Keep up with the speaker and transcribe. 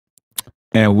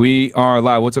And we are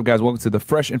live. What's up, guys? Welcome to the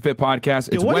Fresh and Fit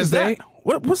podcast. It's Wednesday.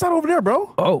 What's that over there,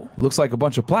 bro? Oh, looks like a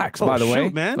bunch of plaques, by the way.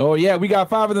 Man. Oh, yeah, we got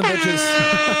 5 of them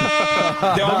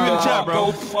bitches. Don't be in the chat,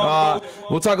 bro.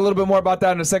 We'll talk a little bit more about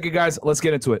that in a second, guys. Let's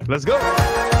get into it. Let's go.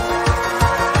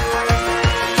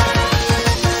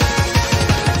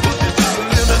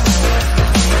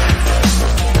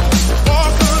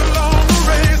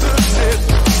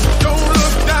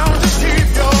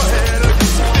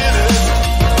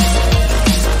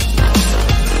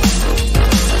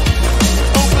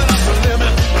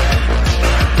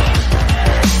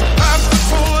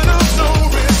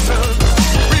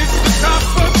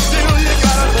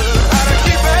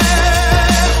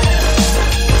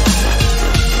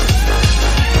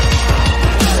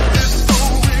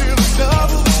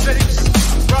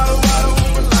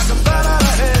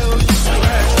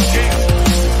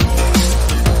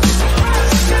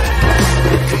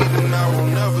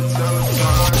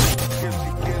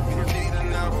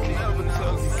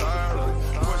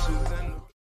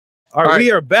 All right,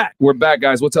 we are back. We're back,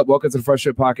 guys. What's up? Welcome to the Fresh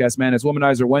Fit podcast, man. It's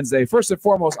Womanizer Wednesday. First and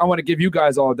foremost, I want to give you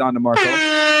guys all down to Marco.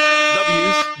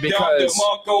 W's. Because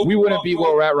we wouldn't be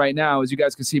where we're at right now. As you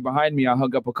guys can see behind me, I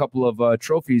hung up a couple of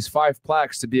trophies, 5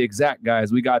 plaques to be exact,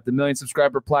 guys. We got the 1 million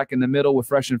subscriber plaque in the middle with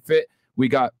Fresh and Fit. We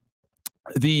got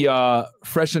the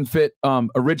Fresh and Fit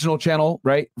original channel,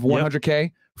 right?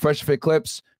 100K, Fresh and Fit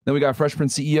clips. Then we got Fresh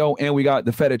Prince CEO, and we got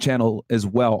the Feta channel as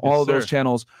well. All of those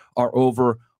channels are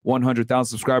over 100,000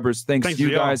 subscribers. Thanks to you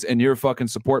guys and your fucking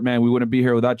support, man. We wouldn't be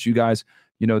here without you guys.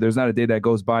 You know, there's not a day that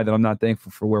goes by that I'm not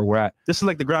thankful for where we're at. This is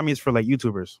like the Grammys for like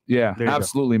YouTubers. Yeah,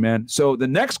 absolutely, man. So the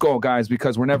next goal, guys,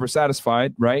 because we're never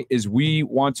satisfied, right, is we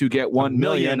want to get 1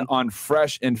 million on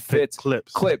Fresh and Fit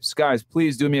clips. Guys,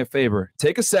 please do me a favor.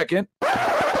 Take a second.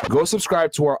 Go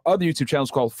subscribe to our other YouTube channels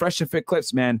called Fresh and Fit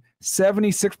Clips, man.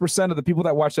 76% of the people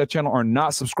that watch that channel are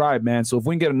not subscribed, man. So if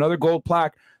we can get another gold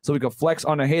plaque so we can flex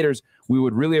on the haters, we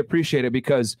would really appreciate it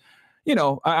because, you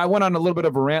know, I went on a little bit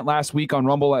of a rant last week on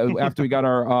Rumble after we got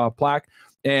our plaque.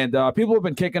 And people have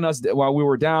been kicking us while we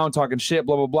were down, talking shit,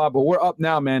 blah, blah, blah. But we're up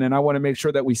now, man. And I want to make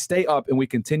sure that we stay up and we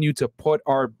continue to put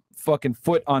our fucking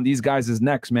foot on these guys'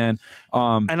 necks, man.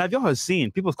 And have y'all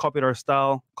seen people copied our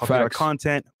style, copied our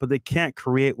content, but they can't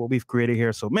create what we've created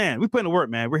here. So, man, we put in the work,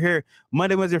 man. We're here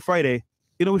Monday, Wednesday, Friday.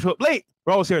 You know, we show up late.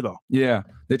 We're always here, though. Yeah.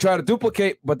 They try to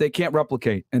duplicate, but they can't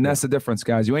replicate. And that's the difference,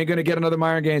 guys. You ain't going to get another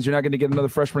Myron Gaines. You're not going to get another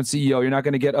Fresh Prince CEO. You're not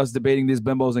going to get us debating these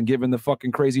bimbos and giving the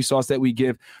fucking crazy sauce that we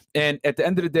give. And at the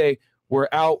end of the day, we're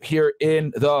out here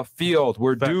in the field.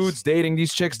 We're dudes dating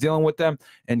these chicks, dealing with them,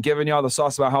 and giving y'all the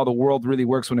sauce about how the world really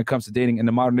works when it comes to dating in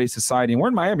the modern day society. And we're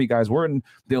in Miami, guys. We're in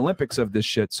the Olympics of this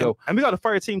shit. So, and we got a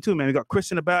fire team too, man. We got Chris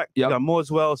in the back. We got Mo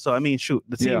as well. So I mean, shoot,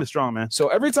 the team is strong, man. So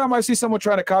every time I see someone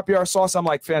trying to copy our sauce, I'm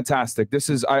like, fantastic. This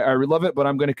is I love it, but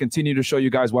I'm going to continue to show you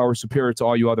guys why we're superior to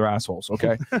all you other assholes.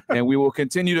 Okay, and we will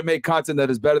continue to make content that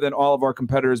is better than all of our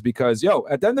competitors because, yo,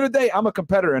 at the end of the day, I'm a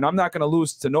competitor and I'm not going to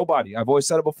lose to nobody. I've always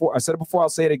said it before. I said it before. I'll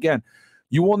say it again.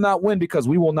 You will not win because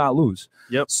we will not lose.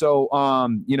 Yep. So,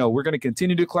 you know, we're going to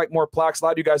continue to collect more plaques. A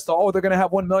lot of you guys thought, oh, they're going to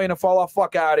have 1 million and fall off.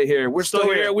 Fuck out of here. We're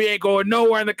still here. We ain't going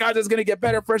nowhere. And the content's going to get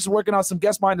better. Fresh is working on some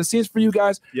guest behind the scenes for you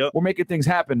guys. Yep. We're making things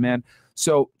happen, man.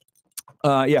 So,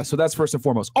 yeah, so that's first and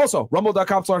foremost. Also,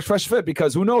 rumble.com/freshfit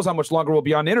because who knows how much longer we'll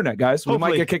be on the internet, guys. We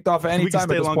might get kicked off at any time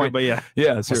at this point. But yeah,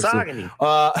 seriously. You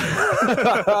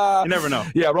never know.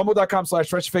 Yeah,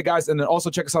 rumble.com/freshfit, guys, and then also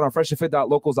check us out on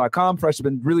freshandfit.locals.com. Fresh has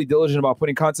been really diligent about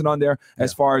putting content on there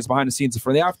as far as behind the scenes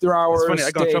for the after hours. It's funny, I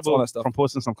got in trouble all that stuff from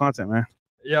posting some content, man.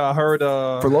 Yeah, I heard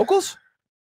for locals.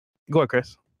 Go ahead,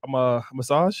 Chris. I'm a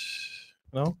massage.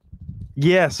 No.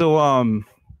 Yeah, so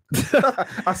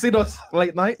I see those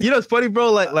late night. You know, it's funny,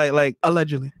 bro. Like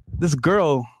allegedly, this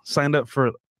girl signed up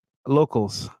for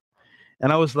locals,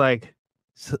 and I was like,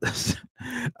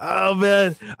 oh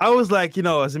man, I was like, you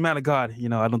know, as a man of God, you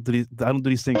know, I don't do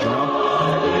these things. You know,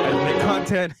 I make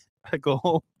content. I go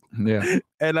home. Yeah,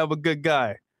 and I'm a good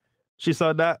guy. She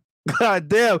saw that. God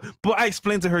damn. But I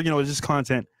explained to her, you know, it's just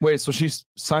content. Wait, so she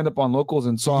signed up on locals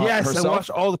and saw herself? Yes, I watched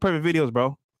all the private videos,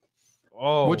 bro.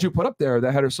 Oh, what'd you put up there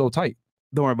that had her so tight?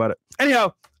 Don't worry about it.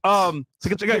 Anyhow, so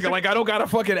like I don't gotta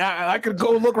fucking. I could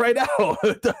go look right now.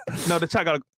 No, the chat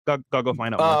gotta go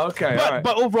find out. Oh, okay.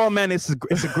 But overall, man, it's a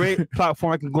great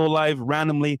platform. I can go live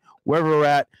randomly wherever we're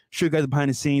at. Show you guys behind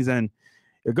the scenes, and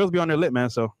your girls be on there lit, man.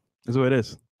 So that's what it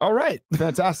is. All right,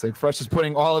 fantastic. Fresh is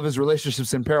putting all of his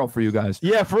relationships in peril for you guys.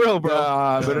 Yeah, for real,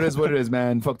 bro. But it is what it is,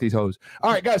 man. Fuck these hoes.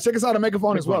 All right, guys, check us out on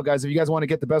Megaphone as well, guys. If you guys want to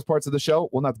get the best parts of the show,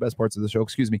 well, not the best parts of the show,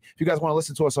 excuse me. If you guys want to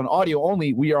listen to us on audio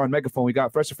only, we are on Megaphone. We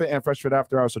got Fresh Fit and Fresh Fit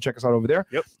After Hours, so check us out over there.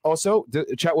 Yep. Also,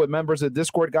 chat with members of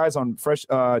Discord, guys, on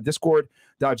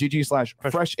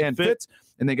discord.gg/freshandfit,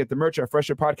 and they get the merch at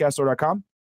freshfitpodcast.com.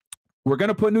 We're going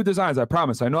to put new designs, I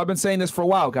promise. I know I've been saying this for a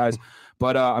while, guys,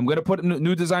 but I'm going to put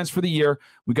new designs for the year.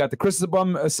 We got the Chris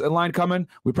Bum line coming.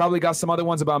 We probably got some other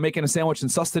ones about making a sandwich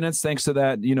and sustenance, thanks to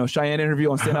that, Cheyenne interview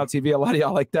on Standout TV. A lot of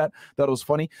y'all like that. That was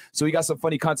funny. So we got some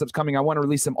funny concepts coming. I want to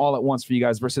release them all at once for you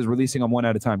guys versus releasing them one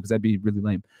at a time because that'd be really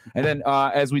lame. And then,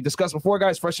 as we discussed before,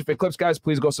 guys, Fresh and Fit Clips, guys,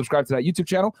 please go subscribe to that YouTube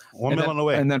channel. 1 million on the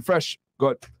way. And then Fresh, go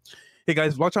ahead. Hey,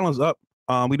 guys, vlog channel is up.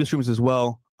 We do streams as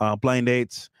well, blind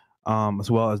dates, as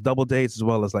well as double dates, as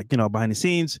well as behind the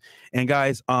scenes. And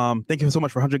guys, thank you so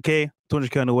much for 100K,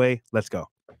 200K on the way. Let's go.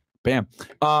 Bam.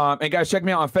 And guys, check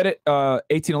me out on Fedit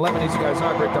 1811. As you guys know,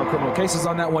 I break down criminal cases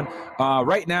on that one.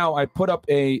 Right now, I put up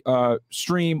a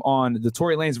stream on the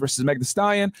Tory Lanez versus Meg Thee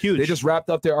Stallion. Huge. They just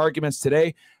wrapped up their arguments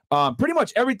today. Pretty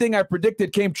much everything I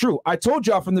predicted came true. I told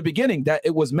y'all from the beginning that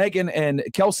it was Megan and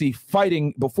Kelsey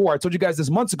fighting before. I told you guys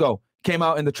this months ago. Came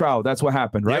out in the trial. That's what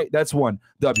happened, right? Yep. That's one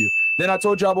W. Then I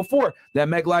told y'all before that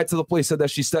Meg lied to the police, said that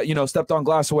she stepped on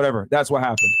glass or whatever. That's what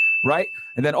happened, right?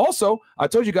 And then also I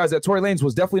told you guys that Tory Lanez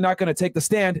was definitely not going to take the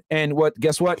stand. And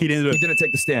guess what? He didn't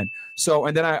take the stand. So,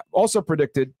 and then I also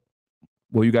predicted.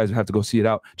 Well, you guys have to go see it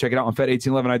out. Check it out on Fed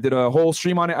 1811. I did a whole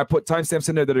stream on it. I put timestamps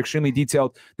in there that are extremely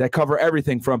detailed that cover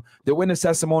everything from the witness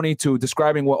testimony to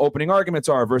describing what opening arguments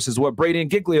are versus what Brady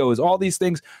and Giglio is. All these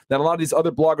things that a lot of these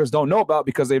other bloggers don't know about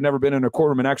because they've never been in a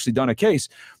courtroom and actually done a case.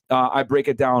 I break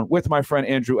it down with my friend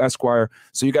Andrew Esquire.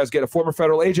 So you guys get a former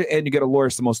federal agent and you get a lawyer.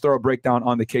 It's the most thorough breakdown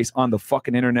on the case on the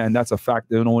fucking internet. And that's a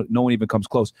fact. No one even comes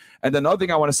close. And then the other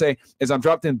thing I want to say is I'm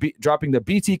dropping the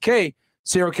BTK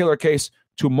serial killer case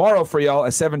tomorrow for y'all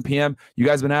at 7 p.m. You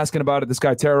guys have been asking about it. This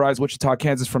guy terrorized Wichita,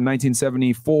 Kansas from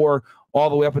 1974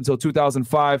 all the way up until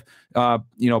 2005,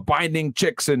 binding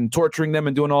chicks and torturing them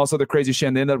and doing all this other crazy shit.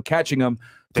 And they ended up catching him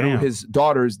through his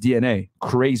daughter's DNA.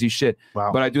 Crazy shit.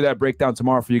 Wow. But I do that breakdown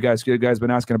tomorrow for you guys. You guys have been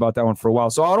asking about that one for a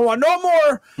while. So I don't want no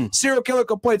more serial killer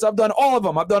complaints. I've done all of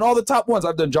them. I've done all the top ones.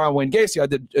 I've done John Wayne Gacy. I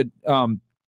did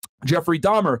Jeffrey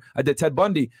Dahmer. I did Ted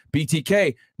Bundy,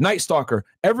 BTK, Night Stalker.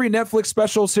 Every Netflix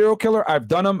special serial killer, I've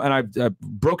done them, and I've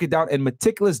broke it down in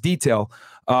meticulous detail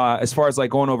as far as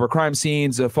going over crime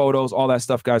scenes, photos, all that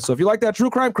stuff, guys. So if you like that true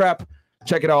crime crap,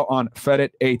 check it out on Fedit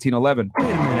 1811. Wait a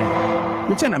minute.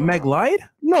 You're saying that Meg lied?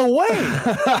 No way.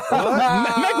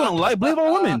 Meg won't lie. Believe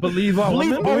all women. Believe all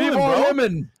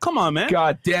women. Come on, man.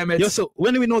 God damn it. Yo, so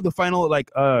when do we know the final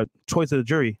choice of the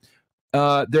jury?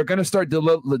 They're going to start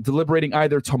deliberating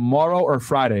either tomorrow or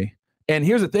Friday. And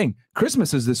here's the thing.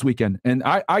 Christmas is this weekend. And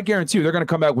I guarantee you they're going to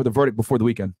come back with a verdict before the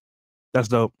weekend. That's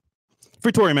dope.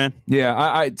 Free Tory, man.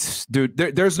 Yeah, dude,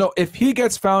 there's no... If he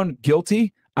gets found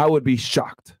guilty, I would be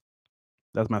shocked.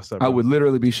 That's messed up. I would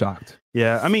literally be shocked.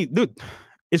 Yeah, I mean, dude,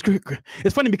 it's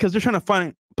funny because they're trying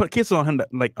to put cases on him that,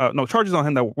 charges on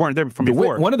him that weren't there from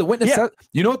before. One of the witnesses...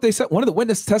 You know what they said? One of the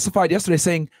witnesses testified yesterday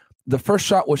saying the first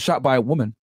shot was shot by a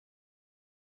woman.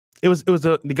 It was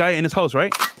the guy in his house,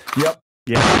 right? Yep.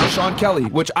 Yeah. Sean Kelly,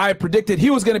 which I predicted he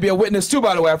was going to be a witness too,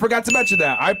 by the way. I forgot to mention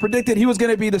that. I predicted he was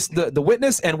going to be the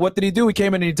witness, and what did he do? He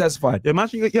came in and he testified.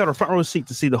 Imagine you had a front row seat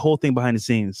to see the whole thing behind the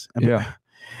scenes. I mean, yeah.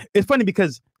 It's funny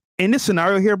because in this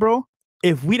scenario here, bro,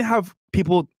 if we didn't have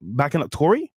people backing up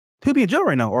Tory, he'd be in jail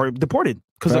right now or deported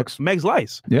because of Meg's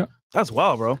lies. Yeah. That's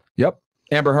wild, bro. Yep.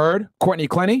 Amber Heard, Courtney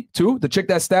Clenny, too. The chick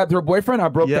that stabbed her boyfriend.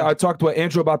 I talked to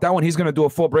Andrew about that one. He's going to do a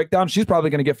full breakdown. She's probably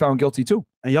going to get found guilty, too.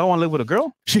 And y'all want to live with a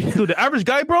girl? Dude, the average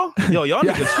guy, bro? Yo, y'all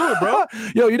need to sue it, bro.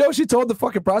 Yo, you know what she told the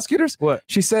fucking prosecutors? What?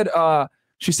 She said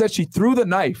she threw the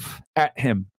knife at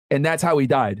him, and that's how he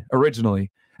died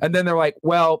originally. And then they're like,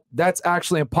 well, that's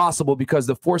actually impossible because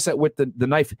the force at which the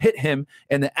knife hit him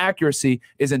and the accuracy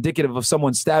is indicative of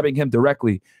someone stabbing him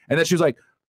directly. And then she was like,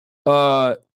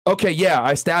 okay, yeah,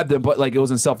 I stabbed him, but it was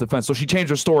in self-defense. So she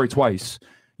changed her story twice.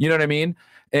 You know what I mean?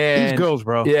 And these girls,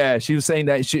 bro. Yeah, she was saying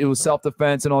that it was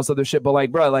self-defense and all this other shit. But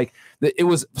it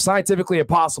was scientifically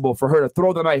impossible for her to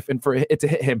throw the knife and for it to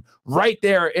hit him right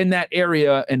there in that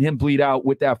area and him bleed out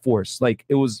with that force.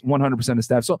 It was 100% a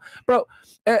stab. So, bro,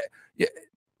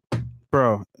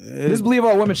 this believe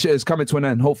all women shit is coming to an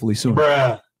end hopefully soon.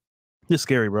 Bruh. It's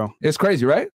scary, bro. It's crazy,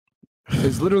 right?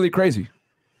 It's literally crazy.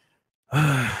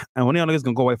 And when y'all niggas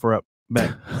gonna go away for up,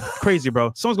 back. Crazy,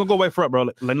 bro. Someone's gonna go away for up, bro.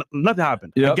 Nothing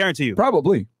happened. Yep. I guarantee you.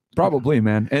 Probably,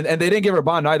 man. And they didn't give her a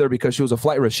bond either because she was a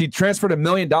flight risk. She transferred $1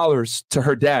 million to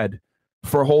her dad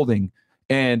for holding.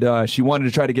 And she wanted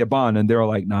to try to get bond, and they were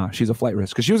like, nah, she's a flight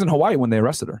risk. Because she was in Hawaii when they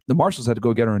arrested her. The marshals had to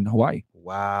go get her in Hawaii.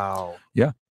 Wow.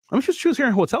 Yeah. I mean, she was here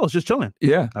in hotels, just chilling.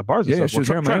 Yeah. At bars and Yeah, stuff. she was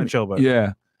here in trying Miami. to chill, but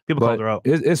yeah. people called her out.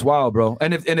 It's wild, bro.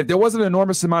 And if there wasn't an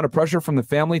enormous amount of pressure from the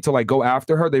family to like go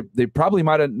after her, they probably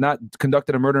might have not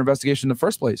conducted a murder investigation in the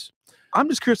first place. I'm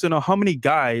just curious to know how many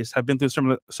guys have been through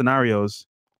similar scenarios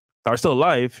that are still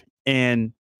alive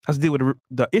and has to deal with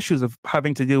the issues of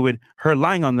having to deal with her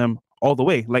lying on them all the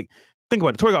way. Like, think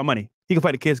about it. Tory got money. He can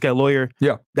fight the kids, get a lawyer.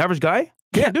 Yeah. The average guy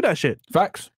can't do that shit.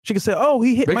 Facts. She can say, oh,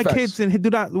 he hit Big my facts. kids and he do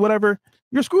that, whatever.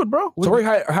 You're screwed, bro. Tory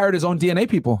hired his own DNA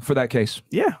people for that case.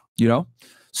 Yeah. You know?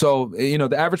 So, you know,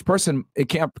 the average person, it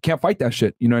can't fight that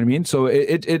shit. You know what I mean? So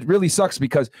it really sucks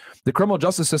because the criminal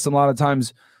justice system, a lot of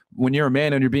times when you're a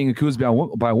man and you're being accused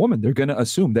by a woman, they're going to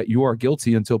assume that you are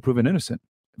guilty until proven innocent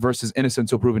versus innocent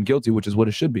until proven guilty, which is what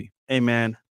it should be. Hey,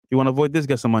 man, you want to avoid this,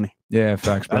 get some money. Yeah,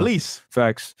 facts, bro. At least.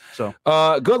 Facts. So,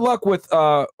 good luck with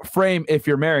Frame if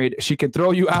you're married. She can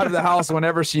throw you out of the house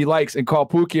whenever she likes and call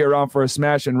Pookie around for a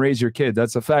smash and raise your kid.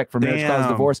 That's a fact for marriage cause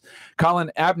divorce. Colin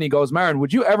Abney goes, Marin,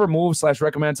 would you ever move /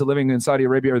 recommend to living in Saudi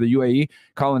Arabia or the UAE?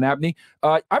 Colin Abney.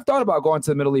 I've thought about going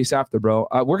to the Middle East after, bro.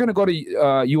 We're going to go to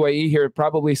UAE here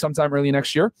probably sometime early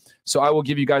next year. So I will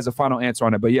give you guys a final answer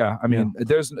on it. But yeah, I mean,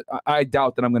 I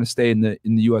doubt that I'm going to stay in the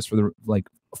US for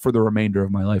the remainder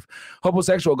of my life.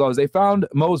 Homosexual goes, they found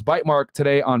Mo's bite mark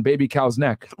today on baby cow's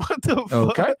neck. What the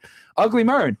fuck? Okay. Ugly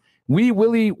Marin. Wee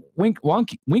Willie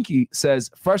Winky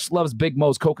says Fresh loves Big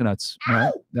Mo's coconuts. All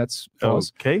right. That's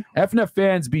false. Okay. FNF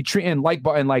fans be treating like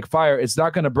button like fire. It's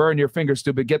not going to burn your fingers,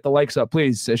 stupid. Get the likes up,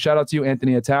 please. Shout out to you,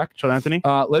 Anthony Attack. Shout out, Anthony.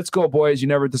 Let's go, boys. You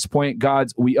never disappoint.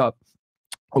 Gods, we up.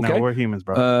 Okay. No, we're humans,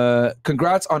 bro.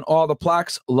 Congrats on all the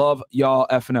plaques. Love y'all,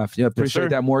 FNF. Yeah, appreciate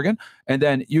that, Morgan. And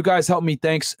then you guys help me.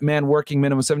 Thanks, man. Working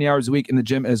minimum 70 hours a week in the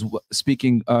gym as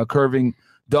speaking, curving,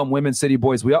 dumb women, city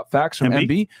boys. We up. Facts from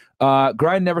MB.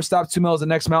 Grind never stops. 2 miles the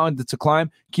next mountain to climb.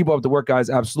 Keep up the work, guys.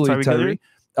 Absolutely, Terry.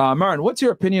 Marin, what's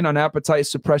your opinion on appetite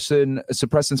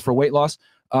suppressants for weight loss?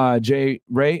 Jay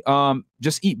Ray,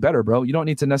 just eat better, bro. You don't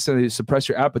need to necessarily suppress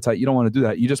your appetite. You don't want to do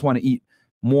that. You just want to eat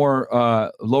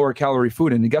more lower calorie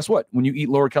food, and guess what? When you eat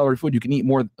lower calorie food, you can eat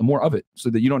more of it, so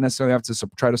that you don't necessarily have to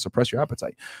try to suppress your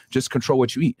appetite. Just control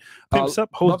what you eat. Pimps up,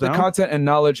 love the content and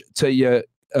knowledge to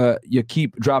you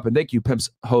keep dropping. Thank you, pimps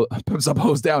up,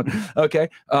 hose down. Okay,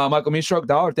 Michael Meestroke,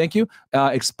 $1. Thank you.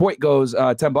 Exploit goes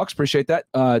 $10. Appreciate that.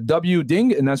 W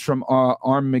Ding, and that's from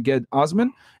Armageddon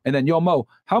Osman. And then Yo Mo,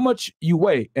 how much you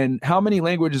weigh and how many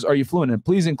languages are you fluent in?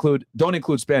 Please don't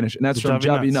include Spanish, and that's from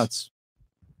Javi Nuts.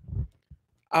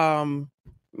 You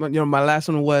know, my last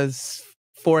one was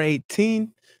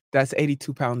 418. That's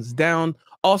 82 pounds down.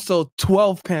 Also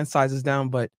 12 pant sizes down,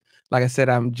 but like I said,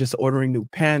 I'm just ordering new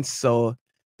pants, so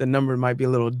the number might be a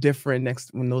little different next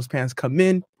when those pants come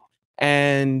in.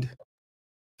 And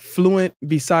fluent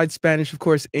besides Spanish, of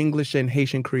course, English and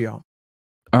Haitian Creole.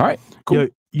 All right, cool. Yo,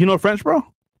 you know French, bro?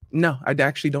 No, I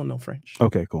actually don't know French.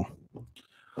 Okay, cool.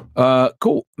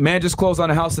 Cool. Man just closed on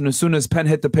a house, and as soon as pen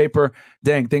hit the paper,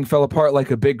 dang, thing fell apart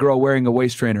like a big girl wearing a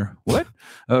waist trainer. What?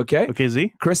 Okay. Okay,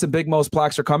 Z. Chris and Big Mo's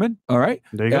plaques are coming. All right.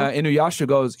 There you go. Inuyasha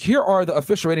goes, here are the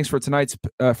official ratings for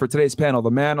today's panel.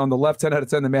 The man on the left, 10 out of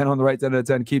 10. The man on the right, 10 out of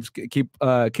 10. Kings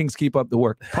keep up the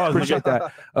work. Appreciate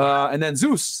that. And then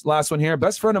Zeus, last one here.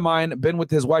 Best friend of mine, been with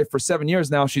his wife for 7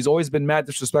 years now. She's always been mad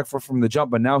disrespectful from the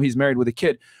jump, but now he's married with a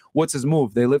kid. What's his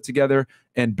move? They live together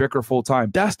and bicker full time.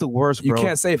 That's the worst, bro. You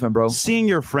can't save him, bro. Seeing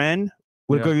your friend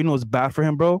with a girl you know is bad for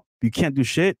him, bro. You can't do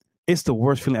shit. It's the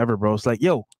worst feeling ever, bro. It's like,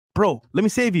 yo, bro, let me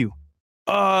save you.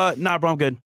 Nah, bro, I'm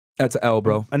good. That's an L,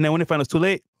 bro. And then when you find it's too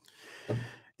late,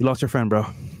 you lost your friend, bro.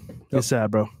 It's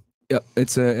sad, bro. Yep,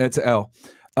 it's an L.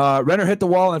 Renner hit the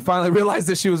wall and finally realized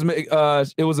that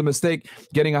it was a mistake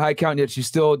getting a high count, yet she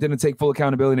still didn't take full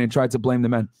accountability and tried to blame the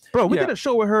men. Bro, we did a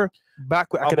show with her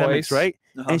back with academics, right?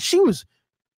 And she was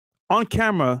on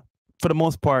camera for the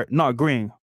most part not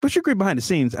agreeing, but she agreed behind the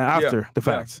scenes and after the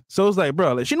facts. So it's like,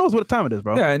 bro, like, she knows what time it is,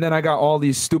 bro. Yeah, and then I got all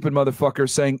these stupid motherfuckers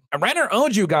saying, Renner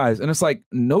owned you guys. And it's like,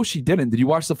 no, she didn't. Did you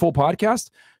watch the full podcast?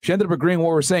 She ended up agreeing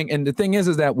what we're saying. And the thing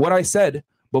is that what I said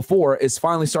before is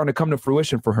finally starting to come to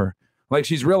fruition for her. Like,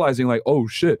 she's realizing, like, oh,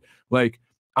 shit, like,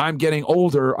 I'm getting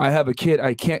older. I have a kid.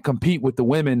 I can't compete with the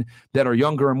women that are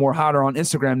younger and more hotter on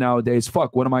Instagram nowadays.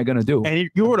 Fuck, what am I going to do? And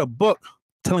you wrote a book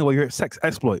telling about your sex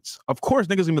exploits. Of course,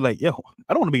 niggas gonna be like, yo,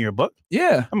 I don't want to be in your book.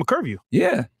 Yeah. I'm gonna curve you.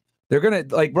 Yeah. They're going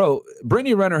to, like, bro,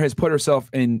 Brittany Renner has put herself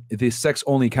in the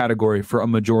sex-only category for a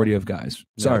majority of guys.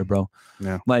 Sorry, bro.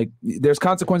 Yeah. Like, there's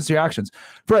consequences to your actions.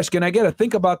 Fresh, can I get a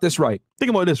think about this right?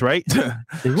 Think about this, right?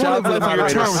 If you want to live on your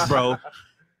terms, bro,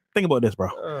 Think about this,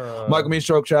 bro. Michael Me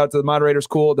Stroke, shout out to the moderators.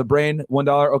 Cool. The Brain,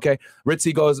 $1. Okay.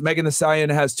 Ritzy goes, Megan Thee Stallion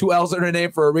has 2 L's in her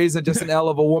name for a reason. Just an L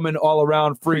of a woman all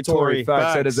around. Free Tory.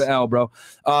 Facts. That is an L, bro.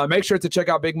 Make sure to check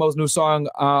out Big Mo's new song,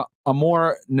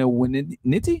 Amor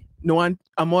Niti? Amor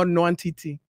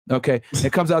Nuantiti. Okay.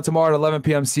 It comes out tomorrow at 11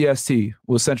 p.m. CST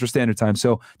with Central Standard Time.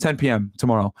 So 10 p.m.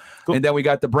 tomorrow. Cool. And then we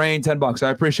got The Brain, $10. I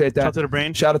appreciate that. Shout out to The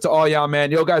Brain. Shout out to all y'all,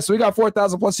 man. Yo, guys, so we got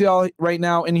 4,000 plus y'all right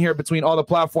now in here between all the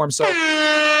platforms. So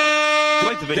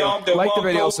like the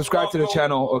video, subscribe to the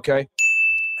channel, okay?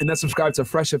 And then subscribe to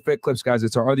Fresh and Fit Clips, guys.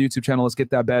 It's our other YouTube channel. Let's get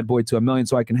that bad boy to 1 million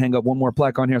so I can hang up one more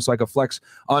plaque on here so I can flex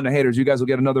on the haters. You guys will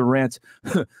get another rant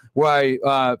where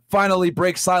I finally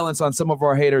break silence on some of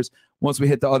our haters once we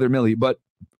hit the other milli. But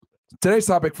today's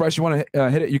topic, Fresh, you want to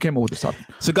hit it? You came up with this topic.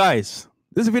 So, guys,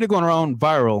 there's a video going around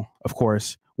viral, of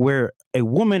course, where a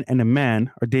woman and a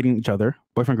man are dating each other,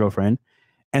 boyfriend, girlfriend,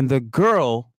 and the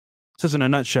girl says in a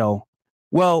nutshell,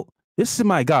 well, this is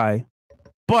my guy,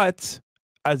 but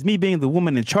as me being the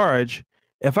woman in charge,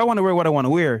 if I want to wear what I want to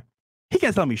wear, he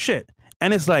can't tell me shit.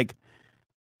 And it's like,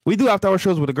 we do after-hour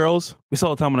shows with the girls. We saw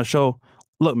all the time on the show.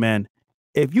 Look, man,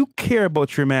 if you care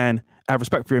about your man, have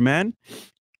respect for your man,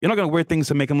 you're not going to wear things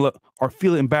to make him look or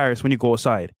feel embarrassed when you go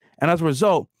outside. And as a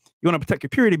result, you want to protect your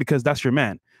purity because that's your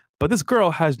man. But this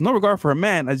girl has no regard for her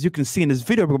man. As you can see in this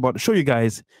video we're about to show you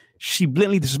guys, she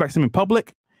blatantly disrespects him in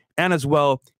public. And as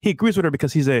well, he agrees with her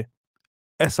because he's a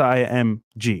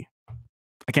SIMG.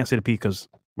 I can't say the P because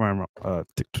we're on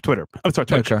Twitter. I'm sorry,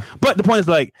 Twitch. Okay. But the point is,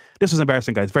 like, this is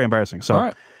embarrassing, guys. Very embarrassing.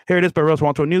 So here it is by Real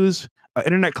Toronto News.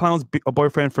 Internet clowns a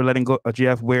boyfriend for letting a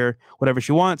GF wear whatever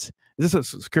she wants. Is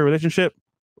this a secure relationship?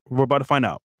 We're about to find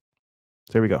out.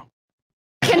 So here we go.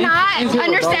 Cannot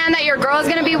understand that your girl is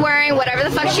going to be wearing whatever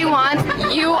the fuck she wants.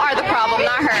 You are the problem,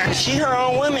 not her. She her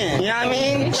own woman. You know what I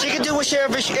mean? She can do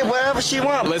whatever she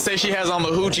wants. Let's say she has on the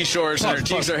hoochie shorts and her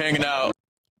cheeks are hanging out.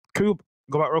 Can we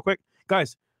go back real quick?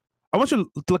 Guys, I want you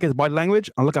to look at his body language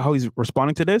and look at how he's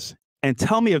responding to this and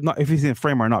tell me if he's in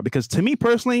frame or not. Because to me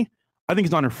personally, I think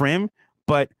he's not in frame,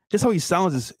 but just how he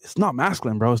sounds is it's not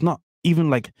masculine, bro. It's not even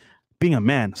like being a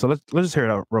man. So let's just hear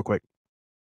it out real quick.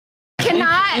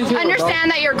 Cannot understand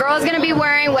that your girl is going to be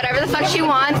wearing whatever the fuck she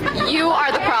wants. You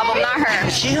are the problem, not her.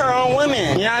 She her own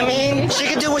woman. You know what I mean? She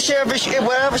can do whatever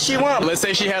she wants. Let's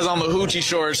say she has on the hoochie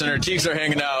shorts and her cheeks are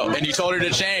hanging out and you told her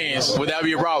to change. Would that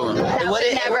be a problem? That would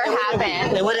never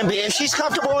happen. It wouldn't be. If she's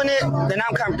comfortable in it, then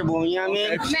I'm comfortable. You know what I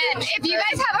mean? Man, if you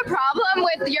guys have a problem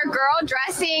with your girl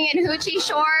dressing in hoochie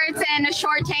shorts and a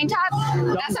short tank top,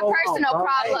 that's a personal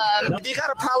problem. If you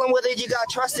got a problem with it, you got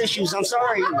trust issues. I'm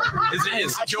sorry. Is it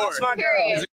insecure?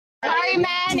 Sorry, man.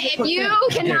 If you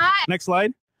cannot. Next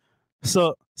slide.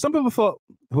 So some people felt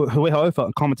how I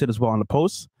felt commented as well on the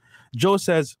post. Joe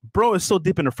says, bro is so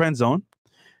deep in the friend zone.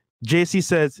 JC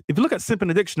says, if you look at simp in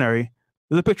the dictionary,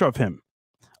 there's a picture of him.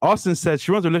 Austin says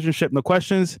she runs a relationship, no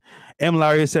questions. M.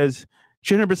 Larry says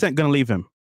she's 100% gonna leave him.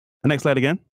 The next slide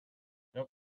again. Yep.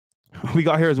 We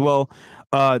got here as well.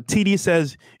 TD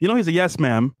says, you know, he's a yes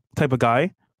ma'am type of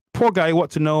guy. Poor guy, what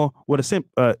to know what a simp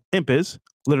imp is.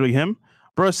 Literally him.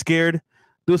 Bro's scared.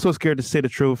 Dude's so scared to say the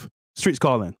truth. Streets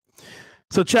calling.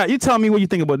 So chat, you tell me what you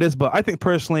think about this, but I think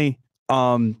personally,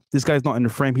 this guy's not in the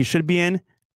frame he should be in,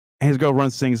 and his girl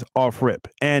runs things off rip.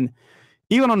 And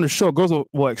even on the show, girls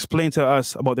will explain to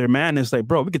us about their man. It's like,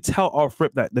 bro, we could tell off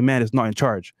rip that the man is not in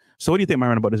charge. So what do you think,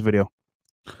 Myron, about this video?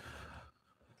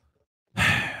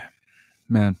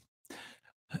 Man.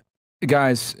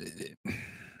 Guys,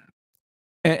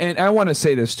 and I want to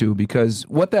say this too, because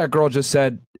what that girl just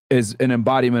said is an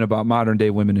embodiment about modern day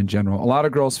women in general. A lot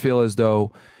of girls feel as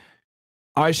though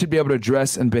I should be able to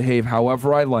dress and behave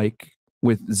however I like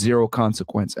with zero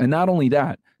consequence. And not only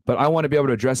that, but I want to be able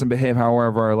to dress and behave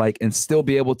however I like and still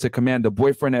be able to command a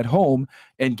boyfriend at home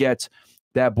and get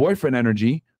that boyfriend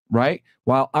energy, right?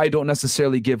 While I don't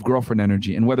necessarily give girlfriend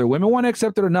energy. And whether women want to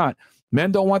accept it or not,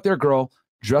 men don't want their girl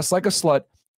dressed like a slut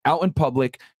out in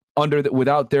public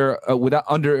without their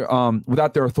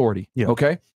authority. Yeah.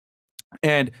 Okay.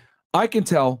 And I can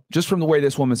tell just from the way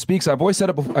this woman speaks. I've always said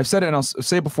it before. I've said it and I'll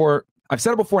say it before. I've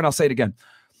said it before and I'll say it again.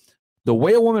 The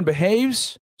way a woman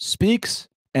behaves, speaks,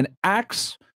 and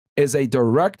acts is a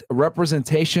direct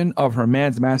representation of her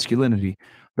man's masculinity.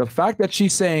 The fact that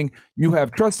she's saying you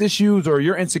have trust issues or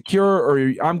you're insecure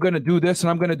or I'm going to do this and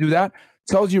I'm going to do that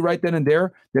tells you right then and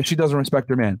there that she doesn't respect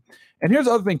her man. And here's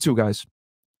the other thing too, guys.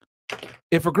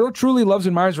 If a girl truly loves,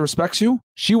 admires, and respects you,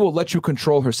 she will let you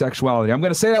control her sexuality. I'm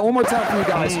going to say that one more time for you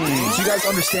guys so you guys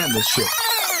understand this shit.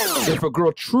 If a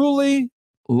girl truly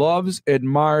loves,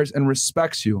 admires, and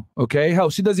respects you, okay? Hell,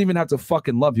 she doesn't even have to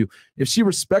fucking love you. If she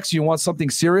respects you and wants something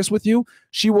serious with you,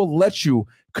 she will let you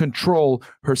control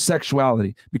her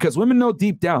sexuality, because women know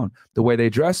deep down the way they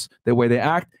dress, the way they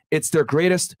act, it's their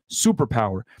greatest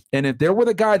superpower. And if they're with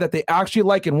a guy that they actually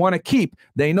like and want to keep,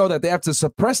 they know that they have to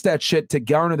suppress that shit to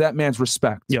garner that man's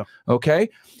respect. Yeah. Okay?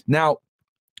 Now,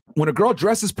 when a girl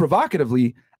dresses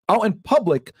provocatively out in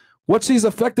public, what she's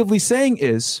effectively saying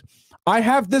is, I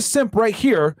have this simp right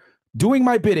here doing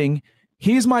my bidding.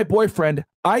 He's my boyfriend.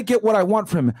 I get what I want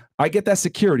from him. I get that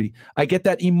security. I get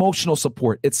that emotional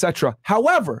support, etc.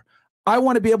 However, I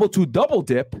want to be able to double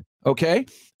dip, okay,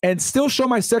 and still show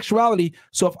my sexuality.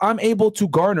 So if I'm able to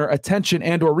garner attention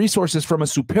and or resources from a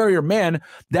superior man,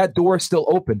 that door is still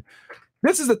open.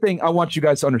 This is the thing I want you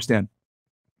guys to understand.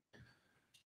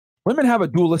 Women have a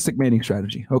dualistic mating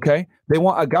strategy, okay? They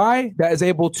want a guy that is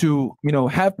able to, you know,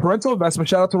 have parental investment.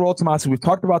 Shout out to Roll Tomasi. We've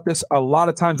talked about this a lot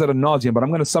of times ad nauseum, but I'm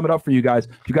going to sum it up for you guys.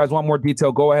 If you guys want more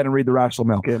detail, go ahead and read the rational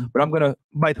mail. Okay. But I'm going to...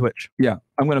 By Twitch. Yeah,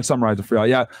 I'm going to summarize it for y'all.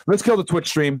 Yeah, let's kill the Twitch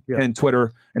stream and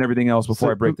Twitter and everything else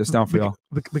before I break this down for y'all.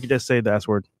 We could just say the S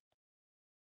word.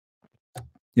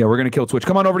 Yeah, we're going to kill Twitch.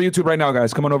 Come on over to YouTube right now,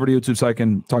 guys. Come on over to YouTube so I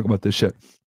can talk about this shit.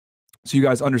 So you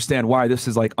guys understand why this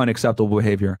is like unacceptable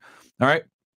behavior. All right?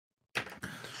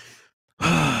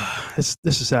 This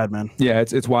is sad, man. Yeah,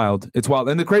 it's wild. It's wild.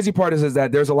 And the crazy part is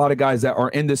that there's a lot of guys that are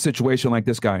in this situation like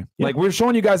this guy. Yeah. Like, we're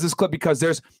showing you guys this clip because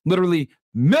there's literally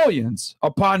millions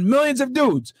upon millions of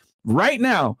dudes right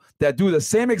now that do the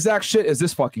same exact shit as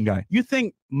this fucking guy. You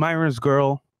think Myron's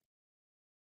girl,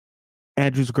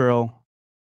 Andrew's girl,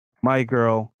 my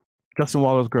girl, Justin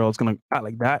Waller's girl is gonna act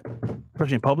like that,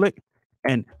 especially in public,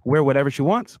 and wear whatever she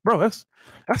wants? Bro, that's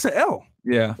an L.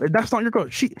 Yeah, that's not your girl.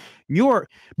 You're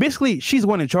basically, she's the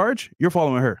one in charge. You're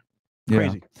following her.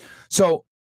 Crazy. Yeah. So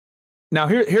now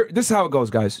here, this is how it goes,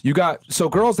 guys. So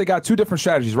girls, they got two different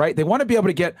strategies, right? They want to be able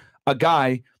to get a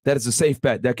guy that is a safe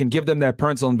bet that can give them that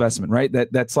parental investment, right?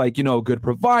 That's like, you know, a good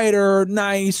provider,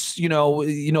 nice, you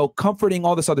know, comforting,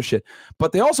 all this other shit.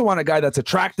 But they also want a guy that's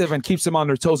attractive and keeps them on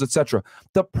their toes, etc.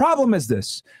 The problem is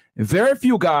this: very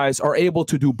few guys are able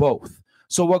to do both.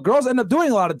 So what girls end up doing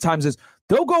a lot of times is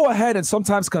they'll go ahead and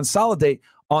sometimes consolidate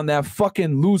on that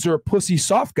fucking loser pussy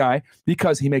soft guy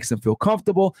because he makes them feel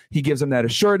comfortable. He gives them that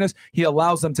assuredness. He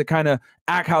allows them to kind of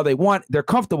act how they want. They're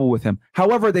comfortable with him.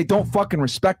 However, they don't fucking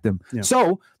respect him. Yeah.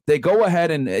 So they go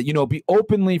ahead and, you know, be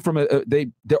openly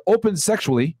they're open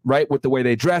sexually, right? With the way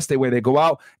they dress, the way they go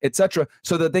out, etc.,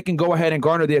 so that they can go ahead and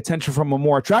garner the attention from a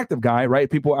more attractive guy, right?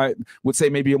 People, I would say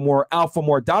maybe a more alpha,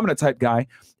 more dominant type guy.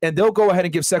 And they'll go ahead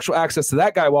and give sexual access to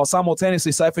that guy while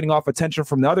simultaneously siphoning off attention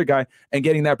from the other guy and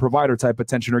getting that provider type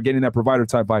attention or getting that provider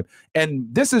type vibe. And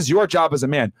this is your job as a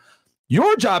man.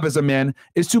 Your job as a man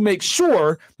is to make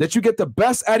sure that you get the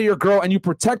best out of your girl and you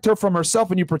protect her from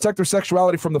herself and you protect her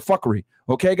sexuality from the fuckery.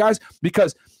 Okay, guys?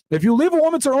 Because if you leave a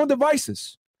woman to her own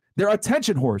devices, they're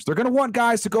attention whores. They're going to want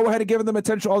guys to go ahead and give them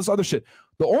attention, all this other shit.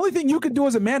 The only thing you can do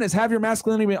as a man is have your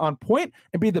masculinity on point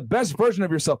and be the best version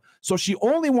of yourself. So she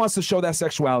only wants to show that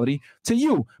sexuality to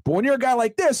you. But when you're a guy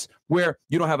like this, where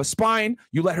you don't have a spine,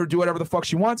 you let her do whatever the fuck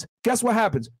she wants, guess what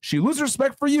happens? She loses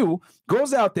respect for you,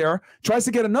 goes out there, tries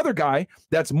to get another guy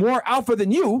that's more alpha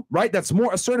than you, right? That's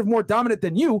more assertive, more dominant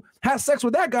than you, has sex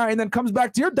with that guy, and then comes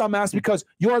back to your dumbass because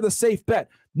you're the safe bet.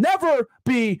 Never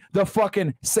be the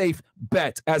fucking safe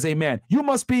bet as a man. You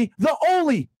must be the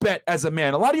only bet as a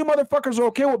man. A lot of you motherfuckers are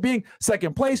okay with being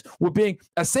second place, with being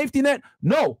a safety net.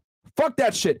 No, fuck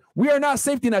that shit. We are not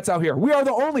safety nets out here. We are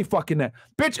the only fucking net.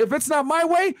 Bitch, if it's not my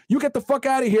way, you get the fuck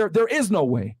out of here. There is no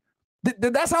way.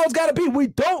 That's how it's got to be. We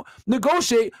don't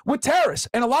negotiate with terrorists.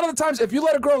 And a lot of the times, if you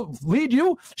let a girl lead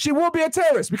you, she will be a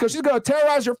terrorist because she's going to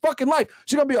terrorize your fucking life.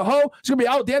 She's going to be a hoe. She's going to be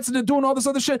out dancing and doing all this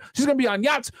other shit. She's going to be on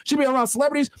yachts. She'll be around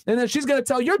celebrities. And then she's going to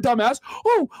tell your dumbass,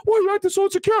 oh, why are you acting so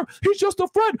insecure? He's just a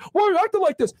friend. Why are you acting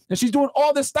like this? And she's doing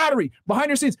all this stottery behind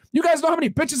your scenes. You guys know how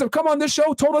many bitches have come on this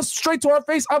show, told us straight to our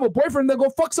face, I have a boyfriend, then go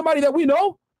fuck somebody that we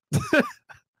know?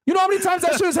 You know how many times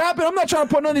that shit has happened? I'm not trying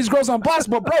to put none of these girls on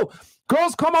blast, but bro,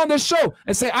 girls come on this show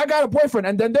and say, I got a boyfriend.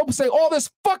 And then they'll say all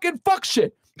this fucking fuck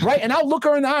shit, right? And I'll look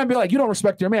her in the eye and be like, you don't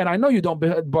respect your man. I know you don't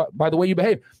by the way you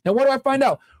behave. And what do I find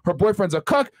out? Her boyfriend's a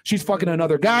cuck. She's fucking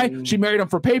another guy. She married him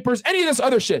for papers, any of this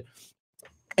other shit.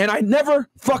 And I never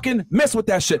fucking mess with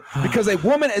that shit because a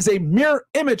woman is a mirror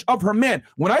image of her man.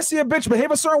 When I see a bitch behave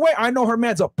a certain way, I know her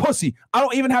man's a pussy. I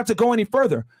don't even have to go any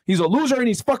further. He's a loser and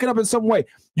he's fucking up in some way.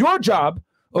 Your job,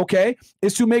 okay,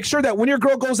 is to make sure that when your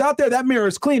girl goes out there, that mirror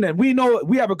is clean and we know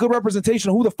we have a good representation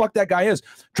of who the fuck that guy is.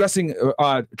 Dressing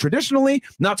traditionally,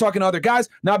 not talking to other guys,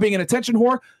 not being an attention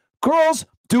whore. Girls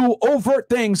do overt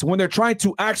things when they're trying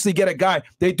to actually get a guy.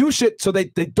 They do shit so they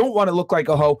don't want to look like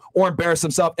a hoe or embarrass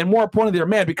themselves. And more importantly, they're a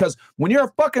man, because when you're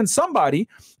fucking somebody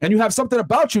and you have something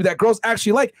about you that girls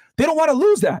actually like, they don't want to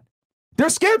lose that. They're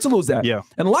scared to lose that. Yeah.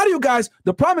 And a lot of you guys,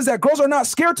 the problem is that girls are not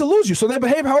scared to lose you. So they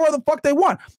behave however the fuck they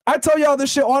want. I tell y'all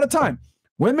this shit all the time.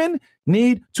 Women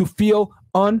need to feel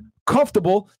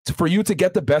uncomfortable for you to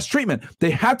get the best treatment.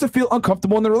 They have to feel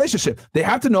uncomfortable in the relationship. They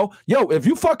have to know, yo, if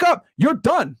you fuck up, you're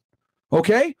done.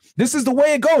 Okay? This is the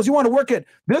way it goes. You want to work at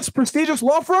this prestigious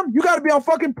law firm? You got to be on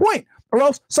fucking point, or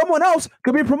else someone else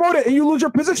could be promoted and you lose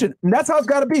your position. And that's how it's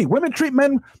got to be. Women treat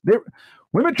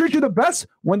you the best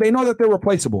when they know that they're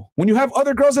replaceable. When you have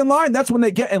other girls in line, that's when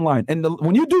they get in line. And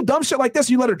when you do dumb shit like this,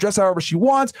 you let her dress however she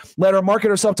wants, let her market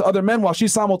herself to other men while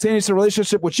she's simultaneously in a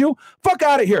relationship with you. Fuck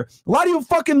out of here. A lot of you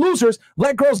fucking losers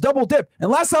let girls double dip.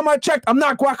 And last time I checked, I'm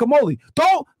not guacamole.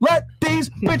 Don't let these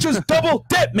bitches double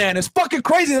dip, man. It's fucking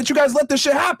crazy that you guys let this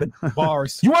shit happen.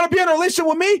 Bars. You want to be in a relationship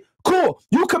with me? Cool.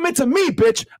 You commit to me,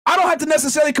 bitch. I don't have to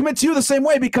necessarily commit to you the same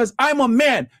way because I'm a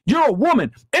man. You're a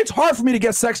woman. It's hard for me to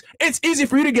get sex. It's easy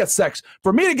for you to get sex.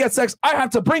 For me to get sex, I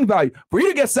have to bring value. For you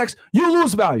to get sex, you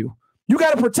lose value. You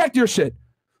got to protect your shit.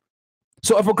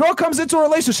 So if a girl comes into a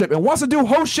relationship and wants to do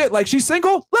whole shit like she's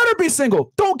single, let her be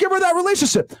single. Don't give her that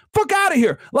relationship. Fuck out of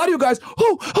here. A lot of you guys,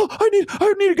 I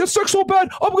need to get sex so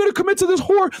bad. I'm going to commit to this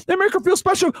whore and make her feel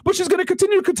special, but she's going to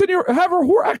continue have her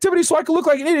whore activity so I can look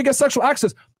like an idiot to get sexual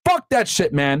access. Fuck that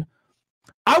shit, man.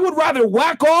 I would rather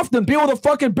whack off than be with a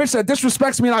fucking bitch that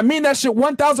disrespects me. And I mean that shit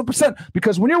 1000%.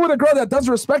 Because when you're with a girl that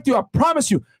doesn't respect you, I promise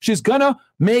you, she's gonna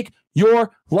make your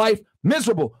life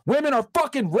miserable. Women are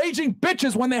fucking raging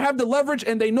bitches when they have the leverage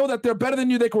and they know that they're better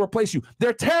than you. They can replace you.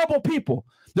 They're terrible people.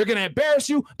 They're going to embarrass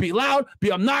you, be loud,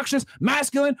 be obnoxious,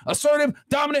 masculine, assertive,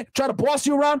 dominant, try to boss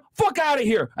you around. Fuck out of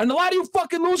here. And a lot of you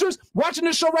fucking losers watching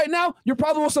this show right now, you're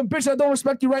probably with some bitch that don't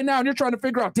respect you right now and you're trying to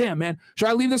figure out, damn, man, should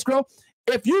I leave this girl?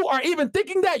 If you are even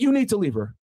thinking that, you need to leave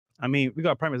her. I mean, we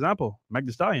got a prime example, Meg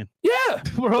the Stallion. Yeah.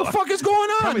 What the fuck is going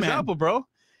on, Prime man? example, bro.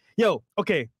 Yo,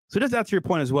 okay. So just to your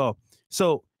point as well.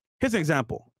 So here's an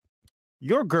example.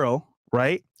 Your girl,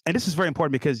 right? And this is very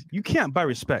important because you can't buy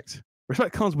respect.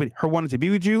 Respect comes with her wanting to be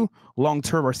with you long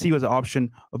term or see you as an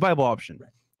option, a viable option. Right.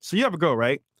 So you have a girl,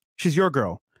 right? She's your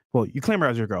girl. Well, you claim her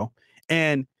as your girl.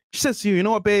 And she says to you, you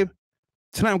know what, babe?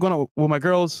 Tonight I'm going with my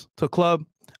girls to a club.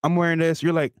 I'm wearing this.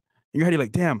 You're like, in your head, you're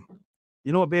like, damn,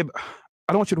 you know what, babe?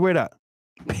 I don't want you to wear that.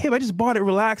 Babe, I just bought it.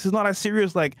 Relax. It's not that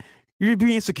serious. Like, you're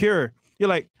being insecure. You're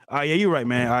like, yeah, you're right,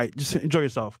 man. All right, just enjoy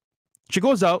yourself. She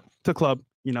goes out to the club,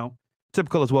 you know,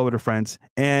 typical as well with her friends.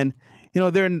 And, you know,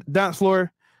 they're in the dance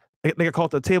floor. They get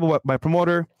called to the table by a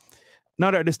promoter. Now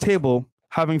they're at this table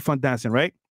having fun dancing,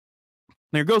 right?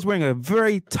 Now your girl's wearing a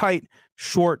very tight,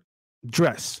 short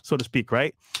dress, so to speak,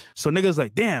 right? So niggas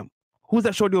like, damn, who's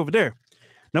that shorty over there?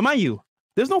 Now, mind you,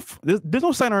 there's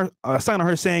no sign on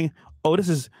her saying, oh, this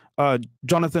is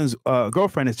Jonathan's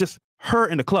girlfriend. It's just her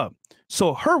in the club.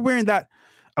 So her wearing that,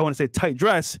 I want to say, tight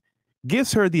dress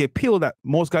gives her the appeal that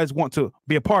most guys want to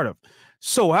be a part of.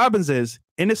 So what happens is,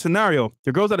 in this scenario,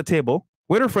 your girl's at a table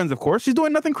with her friends, of course. She's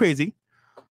doing nothing crazy.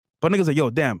 But niggas like, yo,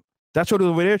 damn, that shorty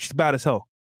over there, she's bad as hell.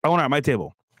 I want her at my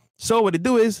table. So what they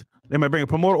do is, they might bring a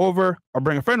promoter over or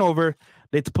bring a friend over.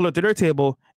 They pull her to their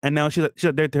table, and now she's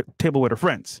at their table with her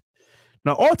friends.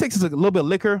 Now, all it takes is a little bit of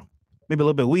liquor, maybe a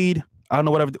little bit of weed. I don't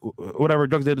know, whatever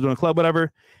drugs they do in the club,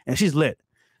 whatever. And she's lit.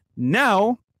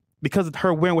 Now, because of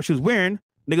her wearing what she was wearing,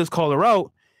 niggas call her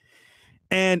out.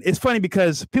 And it's funny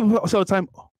because people say all the time,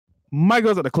 my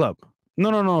girl's at the club.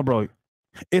 No, bro.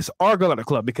 It's our girl at the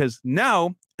club because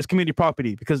now it's community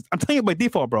property. Because I'm telling you by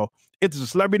default, bro, if there's a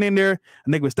celebrity in there, a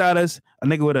nigga with status, a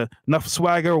nigga with enough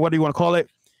swagger, or whatever you want to call it,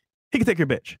 he can take your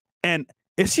bitch. And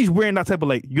if she's wearing that type of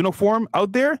like uniform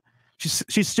out there, she's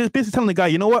just basically telling the guy,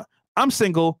 you know what? I'm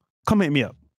single. Come hit me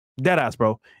up. Dead ass,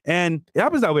 bro. And it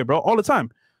happens that way, bro, all the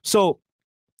time. So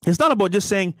it's not about just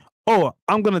saying, oh,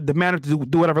 I'm going to demand her to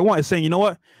do whatever I want. It's saying, you know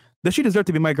what? Does she deserve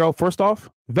to be my girl? First off,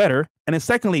 vet her. And then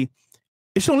secondly,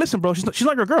 if she don't listen, bro, she's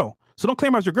not your girl. So don't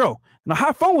claim her as your girl. Now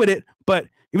have fun with it, but if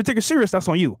you take her serious, that's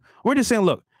on you. We're just saying,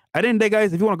 look, at the end of the day,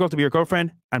 guys, if you want a girl to be your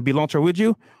girlfriend and be long-term with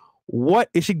you, what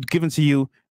is she giving to you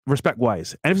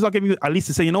respect-wise? And if she's not giving you at least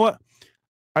to say, you know what?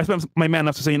 I respect my man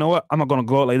enough to say, you know what? I'm not going to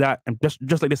go out like that and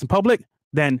just like this in public.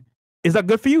 Then is that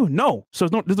good for you? No. So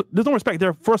there's no respect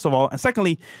there, first of all. And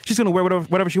secondly, she's going to wear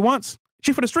whatever she wants.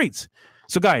 She's for the streets.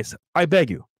 So guys, I beg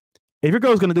you, if your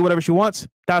girl's going to do whatever she wants,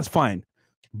 that's fine.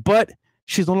 But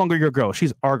she's no longer your girl.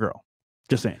 She's our girl.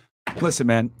 Just saying. Listen,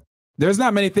 man, there's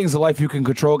not many things in life you can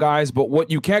control, guys, but what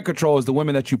you can't control is the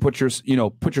women that you put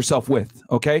yourself with,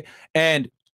 okay? And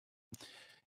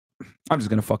I'm just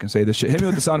gonna fucking say this shit. Hit me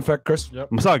with the sound effect, Chris.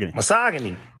 Yep. Misogyny.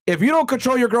 Misogyny. If you don't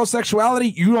control your girl's sexuality,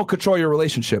 you don't control your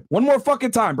relationship. One more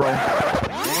fucking time, bro. I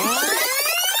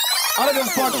don't give a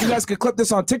fuck. You guys can clip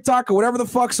this on TikTok or whatever the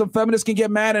fuck. Some feminists can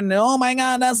get mad and, oh my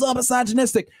God, that's so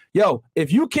misogynistic. Yo,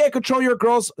 if you can't control your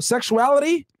girl's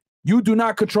sexuality, you do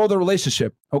not control the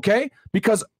relationship, okay?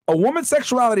 Because a woman's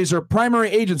sexuality is her primary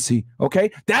agency,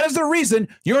 okay? That is the reason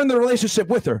you're in the relationship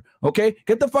with her, okay?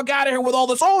 Get the fuck out of here with all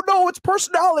this, oh no, it's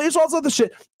personality, it's all this other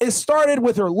shit. It started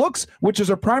with her looks, which is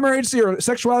her primary agency or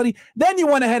sexuality. Then you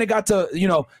went ahead and got to, you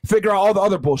know, figure out all the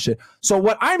other bullshit. So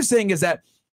what I'm saying is that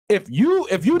if you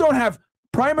don't have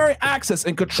primary access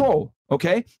and control,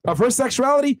 okay, of her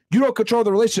sexuality, you don't control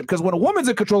the relationship. Because when a woman's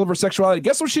in control of her sexuality,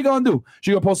 guess what she's gonna do?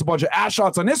 She's gonna post a bunch of ass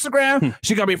shots on Instagram.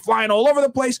 She's gonna be flying all over the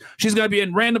place. She's gonna be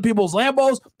in random people's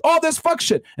Lambos, all this fuck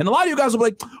shit. And a lot of you guys will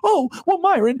be like, oh, well,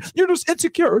 Myron, you're just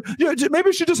insecure.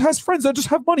 Maybe she just has friends that just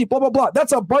have money, blah, blah, blah.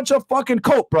 That's a bunch of fucking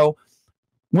coke, bro.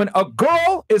 When a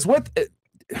girl is with...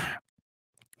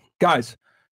 Guys,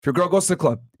 if your girl goes to the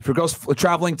club, if your girl's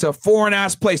traveling to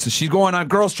foreign-ass places, she's going on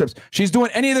girls' trips, she's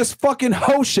doing any of this fucking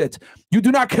hoe shit, you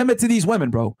do not commit to these women,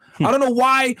 bro. I don't know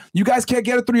why you guys can't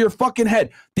get it through your fucking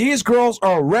head. These girls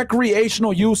are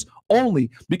recreational use only.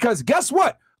 Because guess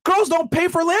what? Girls don't pay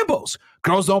for Lambos.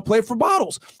 Girls don't pay for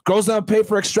bottles. Girls don't pay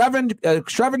for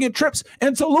extravagant trips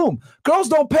in Tulum. Girls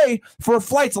don't pay for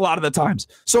flights a lot of the times.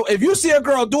 So if you see a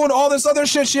girl doing all this other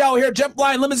shit, she out here jet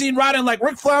flying, limousine riding like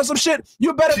Ric Flair or some shit,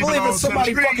 you better believe it's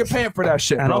somebody fucking paying for that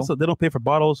shit, bro. And also, they don't pay for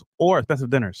bottles or expensive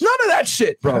dinners. None of that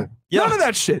shit, bro. Yeah. None of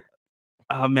that shit.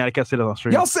 Oh man, I can't say that on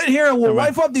stream. Y'all sit here and will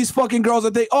wife up these fucking girls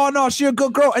and think, oh no, she a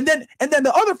good girl. And then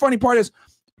the other funny part is,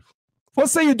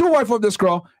 let's say you do wife up this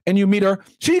girl and you meet her.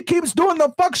 She keeps doing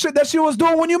the fuck shit that she was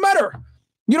doing when you met her.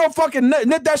 You don't fucking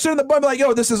nip that shit in the butt, be like,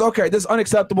 yo, this is okay. This is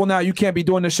unacceptable now. You can't be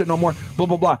doing this shit no more. Blah,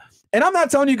 blah, blah. And I'm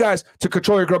not telling you guys to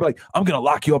control your girl, be like, I'm going to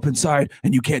lock you up inside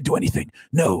and you can't do anything.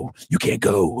 No, you can't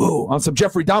go. Oh, on some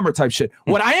Jeffrey Dahmer type shit.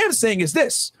 What I am saying is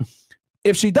this.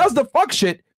 If she does the fuck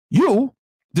shit, you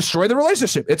destroy the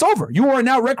relationship. It's over. You are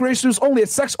now recreational only.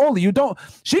 It's sex only. You don't.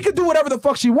 She can do whatever the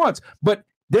fuck she wants, but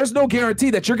there's no guarantee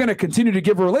that you're going to continue to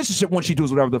give her a relationship when she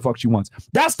does whatever the fuck she wants.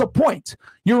 That's the point.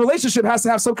 Your relationship has to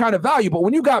have some kind of value. But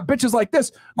when you got bitches like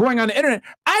this going on the internet,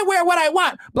 I wear what I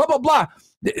want, blah, blah, blah.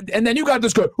 And then you got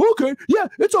this guy, okay, yeah,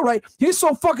 it's all right. He's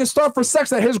so fucking starved for sex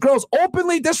that his girl's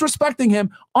openly disrespecting him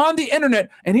on the internet,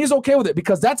 and he's okay with it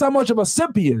because that's how much of a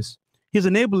simp he is. He's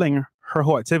enabling her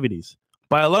whole activities.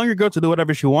 By allowing your girl to do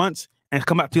whatever she wants and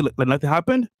come back to you like nothing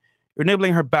happened, you're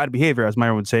enabling her bad behavior, as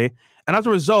Myron would say. And as a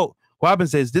result, what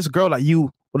happens is this girl that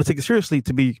you would have taken seriously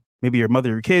to be maybe your mother,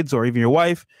 your kids, or even your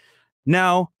wife,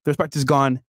 now the respect is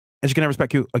gone and she can never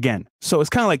respect you again. So it's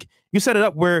kind of like you set it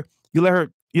up where you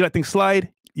let things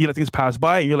slide, you let things pass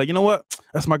by, and you're like, you know what?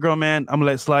 That's my girl, man. I'm gonna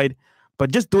let it slide.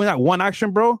 But just doing that one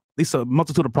action, bro, leads to a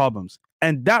multitude of problems.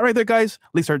 And that right there, guys,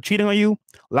 leads to her cheating on you,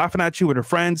 laughing at you with her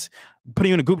friends, putting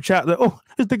you in a group chat, like, oh,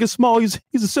 his dick is small, he's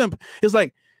a simp. It's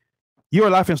like, you're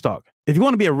a laughing stock. If you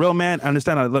want to be a real man, I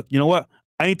understand that, look, you know what?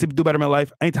 I need to do better in my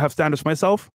life. I need to have standards for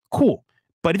myself. Cool.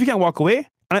 But if you can't walk away,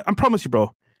 I promise you,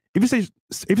 bro, if you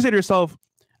say to yourself,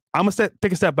 I'm going to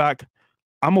take a step back,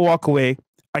 I'm going to walk away,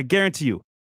 I guarantee you,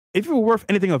 if you're worth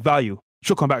anything of value,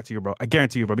 she'll come back to you, bro. I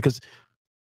guarantee you, bro, because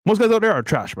most guys out there are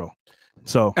trash, bro.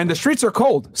 So, and the streets are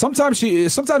cold. Sometimes you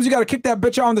got to kick that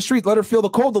bitch out on the street, let her feel the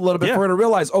cold a little bit for her to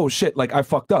realize, oh shit, like I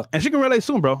fucked up. And she can realize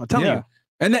soon, bro. I'm telling you.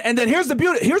 And then here's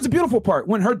the beautiful part.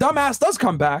 When her dumb ass does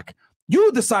come back,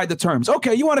 you decide the terms.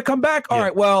 Okay, you want to come back? All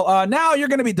right, well, now you're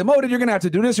going to be demoted. You're going to have to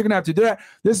do this. You're going to have to do that.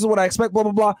 This is what I expect, blah,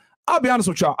 blah, blah. I'll be honest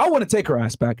with y'all. I want to take her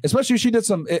ass back, especially if she did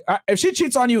if she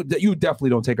cheats on you, you definitely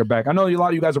don't take her back. I know a lot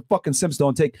of you guys are fucking simps,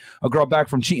 don't take a girl back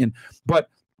from cheating. But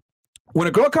when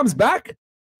a girl comes back,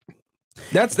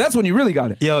 that's when you really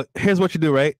got it. Yo, here's what you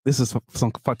do, right? This is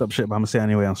some fucked up shit, but I'm going to say it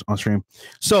anyway on stream.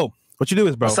 So what you do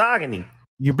is, bro, misogyny.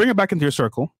 You bring her back into your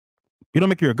circle. You don't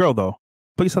make her a girl, though.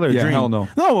 But you sell her a dream. Hell no.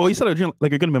 No, you sell her a dream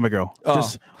like you're going to be my girl.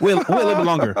 Just wait a little bit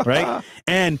longer, right?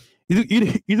 And you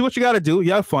do what you got to do.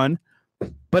 You have fun.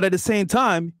 But at the same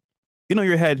time, you know in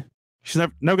your head, she's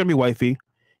never going to be wifey.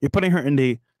 You're putting her in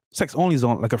the sex-only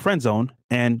zone, like a friend zone,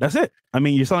 and that's it. I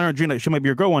mean, you're selling her a dream that she might be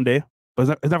your girl one day, but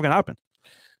it's never going to happen.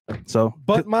 So,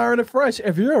 but Myron and Fresh,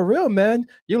 if you're a real man,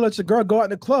 you let your girl go out in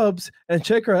the clubs and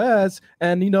shake her ass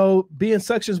and, be in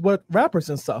sections with rappers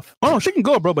and stuff. Oh, no, she can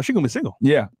go, bro, but she's going to be single.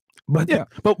 Yeah.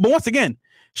 But once again,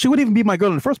 she wouldn't even be my girl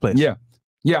in the first place. Yeah.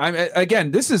 Yeah, again,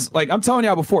 this is like I'm telling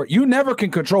y'all before. You never can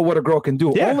control what a girl can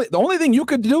do. Yeah. The only thing you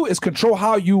could do is control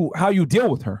how you deal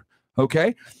with her.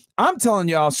 Okay, I'm telling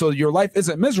y'all, so your life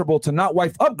isn't miserable to not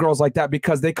wife up girls like that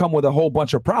because they come with a whole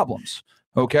bunch of problems.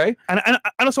 Okay. And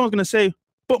I know someone's gonna say,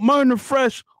 but mine are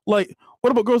fresh. Like,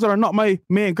 what about girls that are not my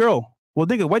main girl? Well,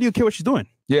 nigga, why do you care what she's doing?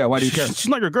 Yeah, why do you care? She's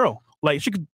not your girl. Like,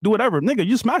 she could do whatever. Nigga,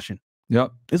 you smashing.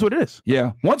 Yep. It's what it is.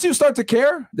 Yeah. Once you start to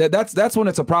care, that's when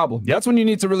it's a problem. That's when you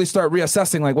need to really start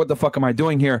reassessing, like, what the fuck am I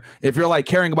doing here? If you're like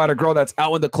caring about a girl that's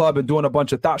out in the club and doing a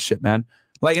bunch of thought shit, man.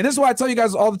 Like, and this is why I tell you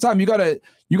guys all the time, you gotta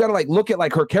like look at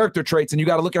like her character traits and you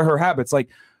gotta look at her habits. Like,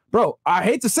 bro, I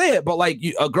hate to say it, but like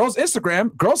a girl's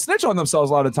Instagram, girls snitch on themselves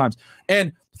a lot of times.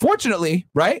 And fortunately,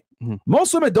 right,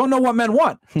 most women don't know what men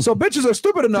want. So bitches are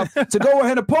stupid enough to go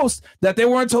ahead and post that they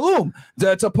were in Tulum,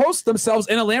 to post themselves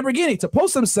in a Lamborghini, to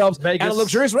post themselves Vegas. at a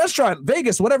luxurious restaurant,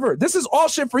 Vegas, whatever. This is all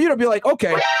shit for you to be like,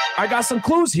 okay, I got some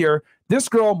clues here. This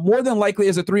girl more than likely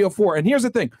is a 304. And here's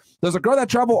the thing. There's a girl that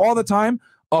travel all the time,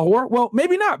 a whore? Well,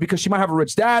 maybe not, because she might have a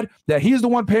rich dad, that he's the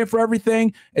one paying for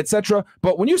everything, etc.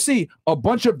 But when you see a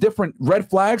bunch of different red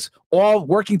flags all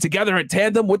working together in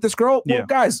tandem with this girl, well,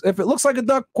 guys, if it looks like a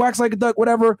duck, quacks like a duck,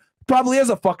 whatever, probably is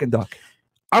a fucking duck.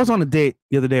 I was on a date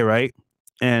the other day, right?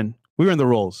 And we were in the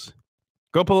rolls.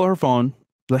 Girl pulled out her phone.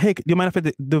 Like, hey, do you mind if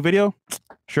I do a video?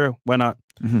 Sure, why not?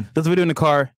 Does a video in the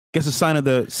car, gets a sign of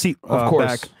the seat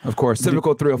back. Of course.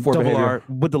 Typical 304 double behavior. R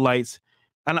with the lights.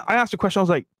 And I asked a question. I was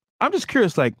like, I'm just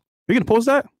curious, like, are you gonna post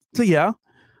that? So yeah.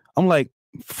 I'm like,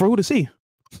 for who to see?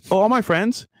 Oh, all my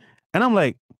friends. And I'm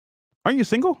like, aren't you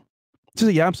single? She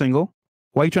said, yeah, I'm single.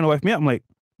 Why are you trying to wife me up? I'm like,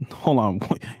 hold on.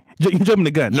 You're jumping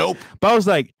the gun. Nope. But I was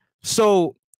like,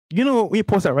 so, you know, when you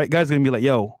post that, right? Guys are gonna be like,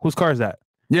 yo, whose car is that?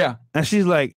 Yeah. And she's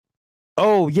like,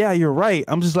 oh, yeah, you're right.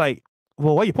 I'm just like,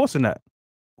 well, why are you posting that?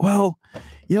 Well,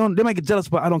 you know, they might get jealous,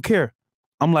 but I don't care.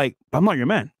 I'm like, I'm not your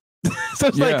man. So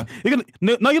it's like, you're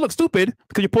gonna, no, you look stupid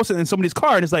because you're posting in somebody's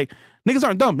car, and it's like, niggas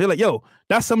aren't dumb. They're like, yo,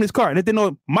 that's somebody's car. And if they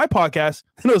know my podcast,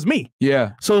 they know it's me.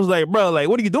 Yeah. So it's like, bro, like,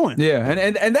 what are you doing? Yeah.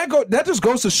 And that just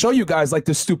goes to show you guys like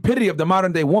the stupidity of the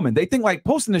modern day woman. They think like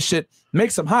posting this shit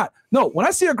makes them hot. No, when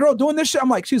I see a girl doing this shit, I'm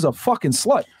like, she's a fucking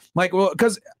slut. Like, well,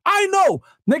 because I know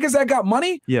niggas that got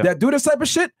money that do this type of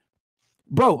shit.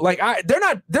 Bro, like they're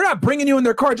not bringing you in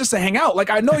their car just to hang out. Like,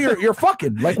 I know you're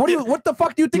fucking. Like, what the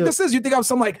fuck do you think this is? You think I'm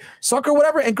some like sucker or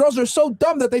whatever? And girls are so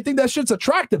dumb that they think that shit's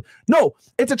attractive. No,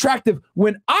 it's attractive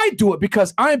when I do it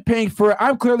because I'm paying for it.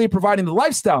 I'm clearly providing the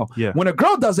lifestyle. Yeah. When a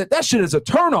girl does it, that shit is a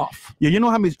turnoff. Yeah, you know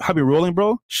how me rolling,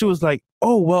 bro? She was like,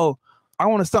 oh well, I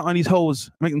want to stunt on these hoes,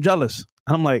 make them jealous.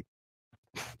 And I'm like,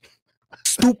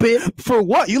 stupid. For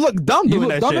what? You look dumb doing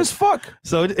that shit. You look dumb as fuck.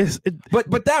 So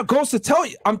but that goes to tell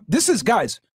you, this is,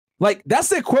 guys, like, that's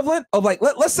the equivalent of like,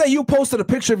 let's say you posted a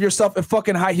picture of yourself in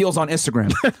fucking high heels on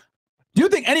Instagram. Do you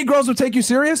think any girls would take you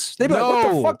serious? They'd be like,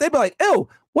 what the fuck? They'd be like, ew,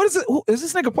 what is it? Is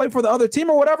this nigga playing for the other team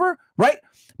or whatever? Right?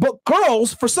 But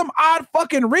girls, for some odd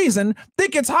fucking reason,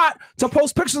 think it's hot to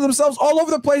post pictures of themselves all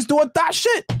over the place doing that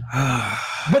shit.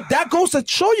 But that goes to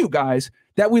show you guys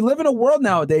that we live in a world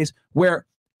nowadays where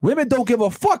women don't give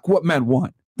a fuck what men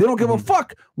want. They don't give a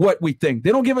fuck what we think. They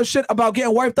don't give a shit about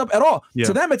getting wiped up at all.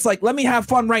 To them, it's like, let me have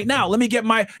fun right now. Let me get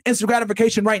my instant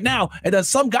gratification right now. And then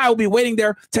some guy will be waiting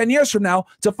there 10 years from now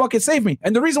to fucking save me.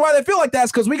 And the reason why they feel like that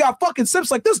is because we got fucking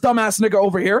simps like this dumbass nigga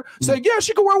over here saying, yeah,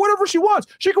 she can wear whatever she wants.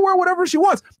 She can wear whatever she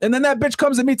wants. And then that bitch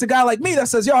comes and meets a guy like me that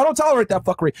says, yo, I don't tolerate that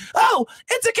fuckery. Oh,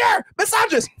 insecure,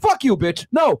 misogynist. Fuck you, bitch.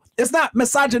 No, it's not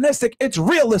misogynistic. It's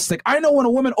realistic. I know when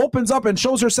a woman opens up and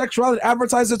shows her sexuality,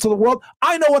 advertises it to the world,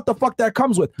 I know what the fuck that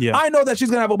comes with. I know that she's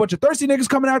going to have a bunch of thirsty niggas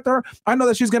coming after her. I know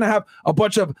that she's going to have a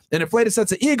bunch of an inflated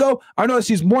sense of ego. I know that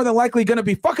she's more than likely going to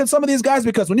be fucking some of these guys,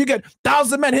 because when you get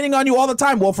thousands of men hitting on you all the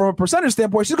time, well, from a percentage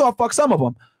standpoint, she's going to fuck some of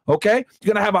them. Okay?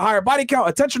 You're going to have a higher body count,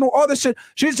 attention, all this shit.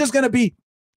 She's just going to be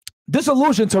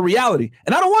disillusioned to reality.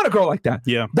 And I don't want a girl like that.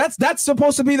 Yeah. That's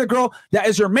supposed to be the girl that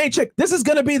is your main chick. This is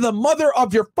going to be the mother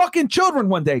of your fucking children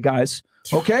one day, guys.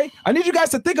 Okay, I need you guys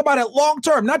to think about it long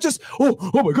term, not just oh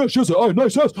my gosh, she has a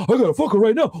nice house, I gotta fuck her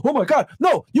right now. Oh my god,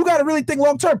 no, you gotta really think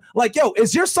long term. Like, yo,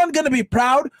 is your son gonna be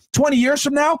proud 20 years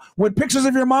from now when pictures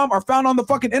of your mom are found on the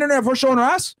fucking internet of her showing her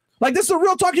ass? Like, this is a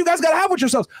real talk you guys gotta have with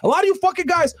yourselves. A lot of you fucking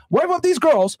guys wipe up these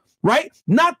girls, right?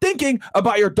 Not thinking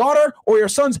about your daughter or your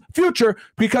son's future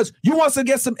because you want to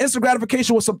get some instant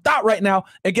gratification with some thought right now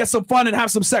and get some fun and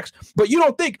have some sex. But you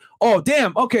don't think, oh,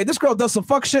 damn, okay, this girl does some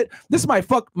fuck shit. This might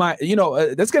fuck my,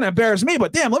 that's going to embarrass me.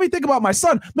 But damn, let me think about my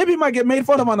son. Maybe he might get made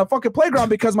fun of on the fucking playground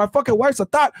because my fucking wife's a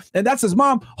thought and that's his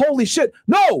mom. Holy shit.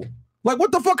 No, Like,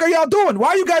 what the fuck are y'all doing? Why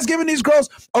are you guys giving these girls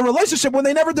a relationship when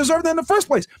they never deserved it in the first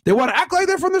place? They want to act like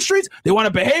they're from the streets. They want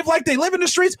to behave like they live in the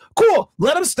streets. Cool.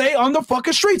 Let them stay on the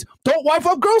fucking streets. Don't wife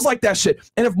up girls like that shit.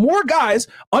 And if more guys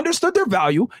understood their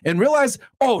value and realized,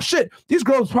 oh shit, these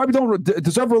girls probably don't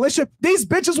deserve a relationship, these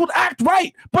bitches would act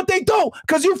right. But they don't,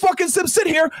 because you fucking sit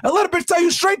here and let a bitch tell you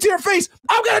straight to your face,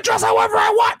 I'm going to dress however I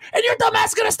want, and your dumb ass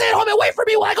is going to stay at home and wait for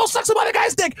me when I go suck some other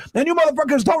guy's dick. And you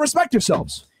motherfuckers don't respect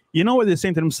yourselves. You know what they're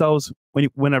saying to themselves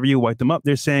whenever you wipe them up?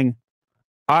 They're saying,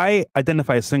 I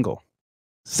identify as single.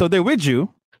 So they're with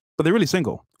you, but they're really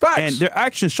single. Facts. And their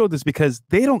actions show this because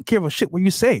they don't care a shit what you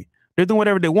say. They're doing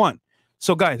whatever they want.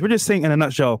 So guys, we're just saying in a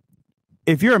nutshell,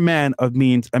 if you're a man of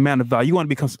means, a man of value, you want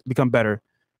to become better,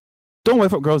 don't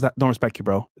wife up girls that don't respect you,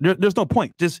 bro. There's no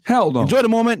point. Just hell no. Enjoy the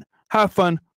moment, have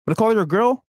fun. But to call her a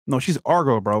girl, no, she's our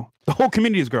girl, bro. The whole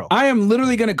community is girl. I am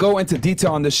literally going to go into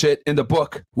detail on this shit in the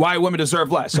book, Why Women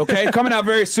Deserve Less, okay? Coming out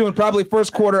very soon, probably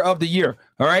first quarter of the year,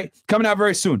 all right? Coming out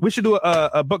very soon. We should do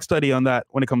a book study on that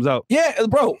when it comes out. Yeah,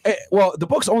 bro. Well, the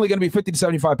book's only going to be 50 to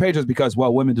 75 pages because,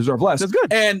 well, women deserve less. That's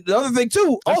good. And the other thing,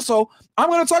 too, also, I'm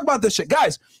going to talk about this shit.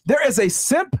 Guys, there is a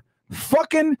simp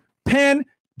fucking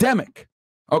pandemic,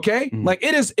 okay? Mm. Like,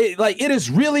 it is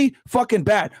really fucking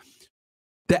bad.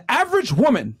 The average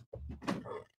woman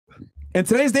in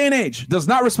today's day and age does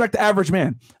not respect the average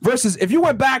man. Versus if you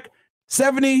went back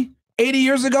 70, 80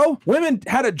 years ago, women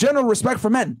had a general respect for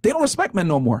men. They don't respect men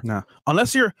no more. Nah.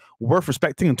 Unless you're worth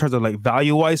respecting in terms of like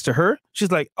value-wise to her, she's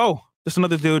like, oh, just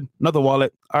another dude, another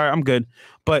wallet. All right, I'm good.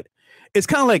 But it's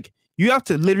kind of like you have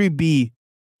to literally be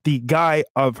the guy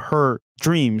of her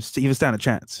dreams to even stand a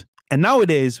chance. And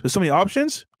nowadays, with so many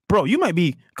options, bro, you might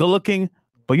be good looking,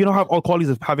 but you don't have all qualities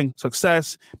of having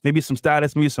success, maybe some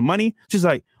status, maybe some money. She's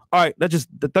like, all right, that's just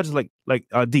like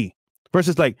D.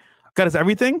 Versus like, got us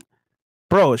everything,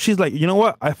 bro. She's like, you know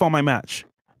what? I found my match.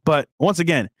 But once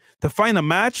again, to find a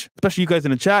match, especially you guys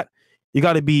in the chat, you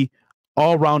got to be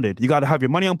all rounded. You got to have your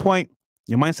money on point,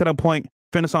 your mindset on point,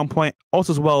 fitness on point,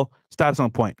 also as well status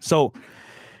on point. So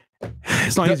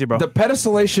it's not easy, bro. The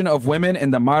pedestalization of women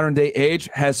in the modern day age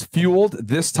has fueled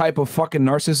this type of fucking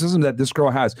narcissism that this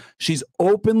girl has. She's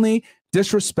openly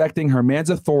disrespecting her man's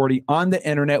authority on the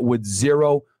internet with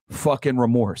zero fucking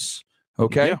remorse.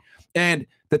 Okay. Yeah. And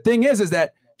the thing is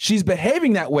that she's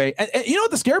behaving that way. And you know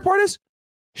what the scary part is?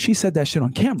 She said that shit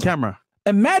on camera.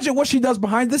 Imagine what she does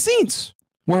behind the scenes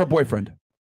with her boyfriend.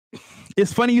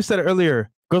 It's funny you said it earlier.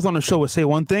 Girls on the show would say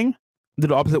one thing, do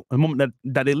the opposite the moment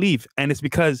that they leave. And it's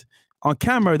because on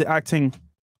camera, they're acting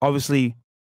obviously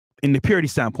in the purity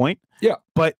standpoint. Yeah.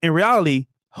 But in reality,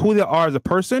 who they are as a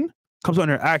person comes out in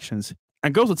their actions.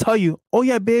 And girls will tell you, oh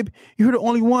yeah, babe, you're the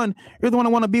only one. You're the one I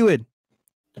want to be with.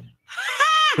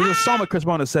 There's a song with Chris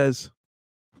Brown that says,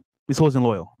 these hoes ain't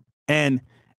loyal. And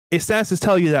it stands to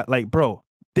tell you that, like, bro,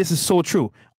 this is so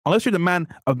true. Unless you're the man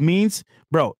of means,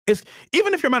 bro, it's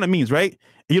even if you're a man of means, right?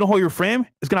 And you don't hold your frame,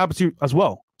 it's gonna happen to you as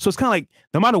well. So it's kind of like,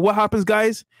 no matter what happens,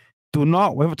 guys, do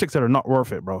not whatever chicks that are not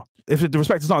worth it, bro. If the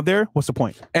respect is not there, what's the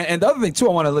point? And the other thing too,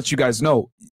 I want to let you guys know,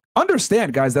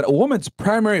 understand, guys, that a woman's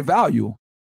primary value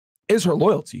is her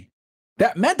loyalty.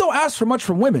 That men don't ask for much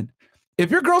from women. If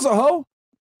your girl's a hoe,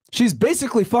 she's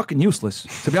basically fucking useless,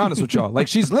 to be honest with y'all. Like,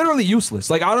 she's literally useless.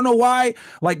 Like, I don't know why.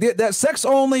 Like, that sex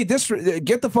only,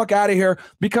 get the fuck out of here.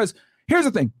 Because here's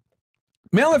the thing.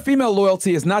 Male and female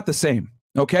loyalty is not the same,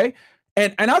 okay?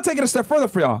 And I'll take it a step further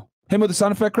for y'all. Him with the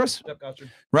sound effect, Chris? Yep, got you.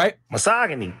 Right?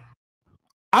 Misogyny.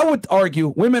 I would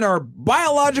argue women are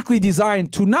biologically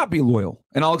designed to not be loyal.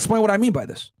 And I'll explain what I mean by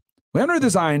this. Women are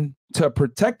designed to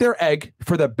protect their egg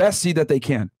for the best seed that they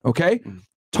can, okay?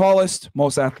 Tallest,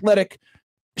 most athletic,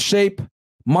 shape,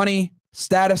 money,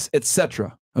 status,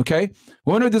 etc. Okay?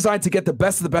 Women are designed to get the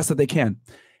best of the best that they can.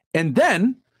 And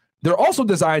then they're also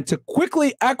designed to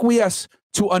quickly acquiesce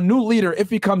to a new leader if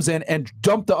he comes in and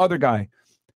dump the other guy.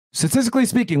 Statistically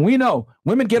speaking, we know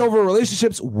women get over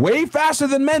relationships way faster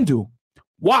than men do.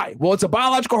 Why? Well, it's a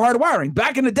biological hardwiring.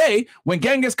 Back in the day, when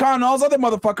Genghis Khan and all those other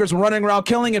motherfuckers were running around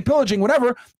killing and pillaging,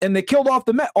 whatever, and they killed off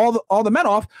all the men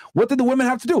off, what did the women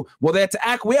have to do? Well, they had to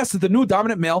acquiesce to the new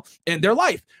dominant male in their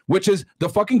life, which is the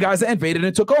fucking guys that invaded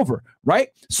and took over, right?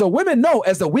 So women know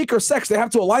as the weaker sex, they have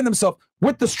to align themselves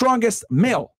with the strongest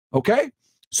male, okay?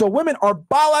 So women are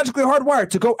biologically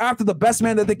hardwired to go after the best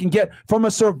man that they can get from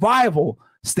a survival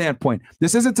standpoint.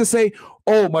 This isn't to say,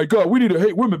 oh my God, we need to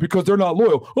hate women because they're not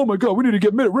loyal. Oh my God, we need to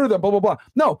get rid of them, blah, blah, blah.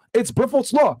 No, it's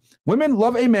Briffelt's law. Women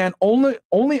love a man only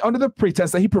under the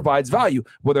pretense that he provides value,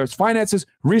 whether it's finances,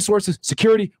 resources,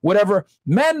 security, whatever.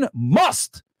 Men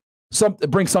must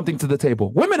bring something to the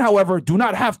table. Women, however, do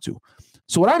not have to.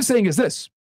 So what I'm saying is this.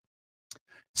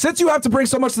 Since you have to bring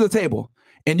so much to the table,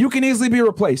 and you can easily be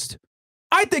replaced.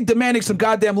 I think demanding some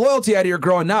goddamn loyalty out of your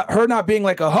girl and not being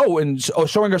like a hoe and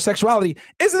showing her sexuality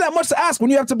isn't that much to ask when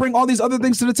you have to bring all these other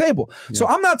things to the table. Yeah. So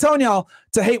I'm not telling y'all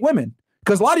to hate women,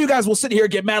 because a lot of you guys will sit here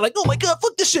and get mad like, oh my God,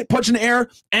 fuck this shit, punch in the air,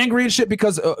 angry and shit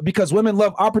because women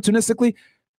love opportunistically.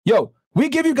 Yo, we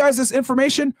give you guys this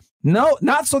information, no,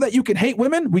 not so that you can hate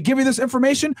women. We give you this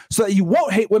information so that you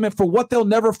won't hate women for what they'll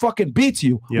never fucking be to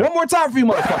you. Yep. One more time for you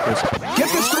motherfuckers.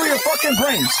 Get this through your fucking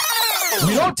brains.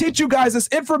 We don't teach you guys this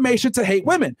information to hate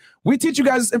women. We teach you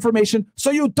guys this information so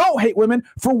you don't hate women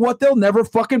for what they'll never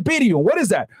fucking be to you. What is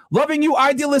that? Loving you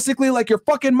idealistically like your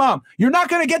fucking mom. You're not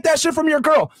going to get that shit from your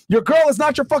girl. Your girl is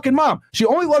not your fucking mom. She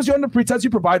only loves you under pretense you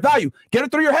provide value. Get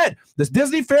it through your head. This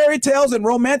Disney fairy tales and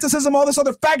romanticism, all this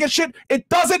other faggot shit, it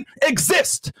doesn't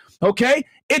exist. Okay?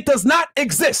 It does not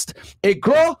exist. A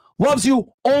girl loves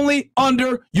you only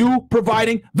under you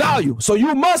providing value. So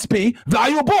you must be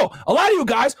valuable. A lot of you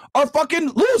guys are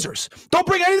fucking losers. Don't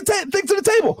bring anything to the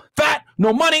table. Fat,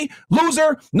 no money,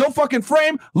 loser, no fucking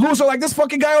frame, loser like this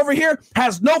fucking guy over here,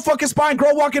 has no fucking spine,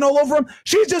 girl walking all over him.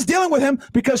 She's just dealing with him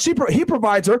because he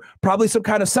provides her probably some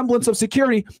kind of semblance of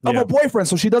security of a boyfriend,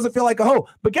 so she doesn't feel like a hoe.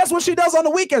 But guess what she does on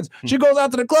the weekends? She goes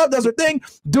out to the club, does her thing,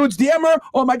 dudes DM her,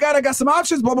 oh my God, I got some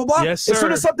options, blah, blah, blah. Yes, sir. As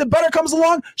soon as something better comes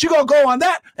along, she gonna go on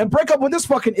that and break up with this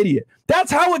fucking idiot.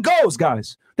 That's how it goes,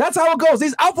 guys. That's how it goes.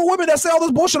 These alpha women that say all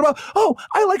this bullshit about, oh,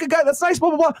 I like a guy that's nice, blah,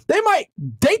 blah, blah. They might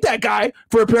date that guy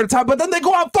for a period of time, but then they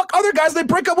go out and fuck other guys. They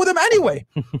break up with him anyway.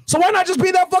 So why not just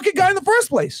be that fucking guy in the first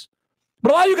place?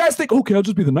 But a lot of you guys think, okay, I'll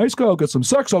just be the nice guy. I'll get some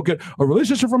sex. I'll get a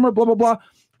relationship from her, blah, blah, blah.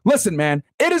 Listen, man,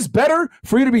 it is better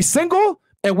for you to be single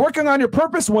and working on your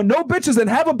purpose when no bitches and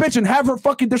have a bitch and have her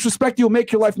fucking disrespect you will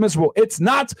make your life miserable. It's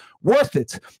not worth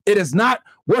it. It is not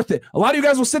worth it. A lot of you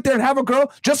guys will sit there and have a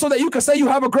girl just so that you can say you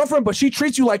have a girlfriend, but she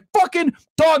treats you like fucking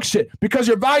dog shit because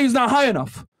your value is not high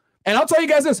enough. And I'll tell you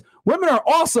guys this, women are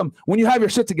awesome when you have your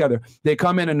shit together. They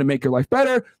come in and to make your life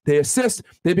better. They assist.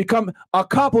 They become a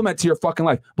compliment to your fucking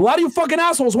life. But a lot of you fucking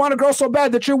assholes want a girl so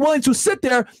bad that you're willing to sit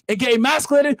there and get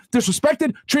emasculated,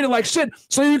 disrespected, treated like shit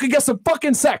so you can get some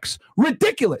fucking sex.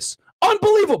 Ridiculous.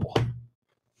 Unbelievable.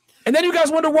 And then you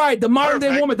guys wonder why the modern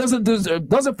day woman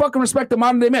doesn't fucking respect the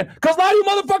modern day man. Because a lot of you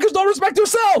motherfuckers don't respect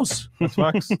yourselves. That's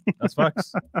facts. That's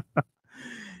facts.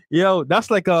 Yo,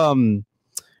 that's like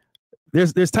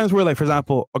there's times where, like, for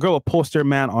example, a girl will post her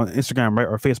man on Instagram, right,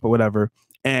 or Facebook, whatever,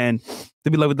 and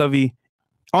they'll be lovey-dovey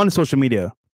on the social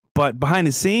media, but behind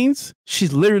the scenes,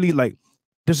 she's literally like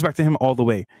disrespecting him all the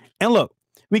way. And look,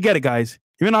 we get it, guys.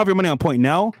 You may not have your money on point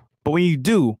now, but when you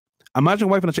do, imagine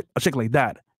wifing a chick like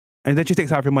that, and then she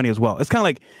takes half your money as well. It's kind of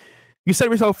like you set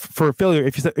yourself for failure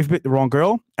if you pick the wrong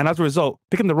girl, and as a result,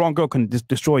 picking the wrong girl can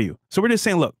destroy you. So we're just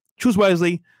saying, look, choose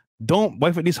wisely, don't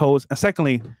wife with these hoes, and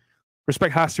secondly,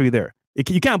 respect has to be there.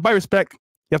 You can't buy respect.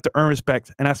 You have to earn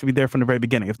respect, and it has to be there from the very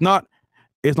beginning. If not,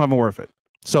 it's not even worth it.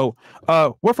 So,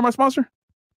 word from our sponsor?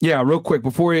 Yeah, real quick,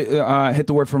 before we hit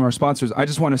the word from our sponsors, I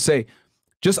just want to say,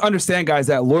 just understand, guys,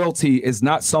 that loyalty is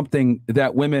not something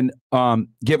that women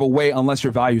give away unless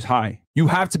your value's high. You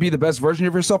have to be the best version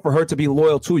of yourself for her to be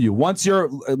loyal to you. Once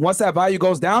that value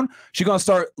goes down, she's gonna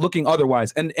start looking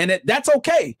otherwise, and that's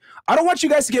okay. I don't want you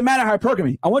guys to get mad at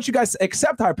hypergamy. I want you guys to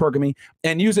accept hypergamy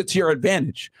and use it to your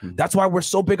advantage. That's why we're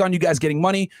so big on you guys getting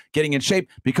money, getting in shape,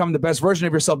 becoming the best version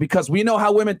of yourself, because we know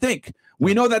how women think.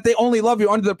 We know that they only love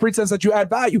you under the pretense that you add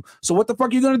value. So what the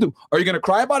fuck are you gonna do? Are you gonna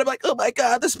cry about it? Like, oh my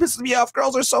God, this pisses me off.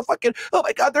 Girls are so fucking, oh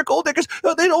my God, they're gold diggers.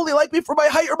 Oh, they only like me for my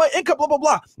height or my income, blah, blah,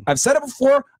 blah. I've said it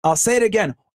before. I'll say it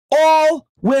again. All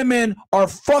women are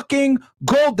fucking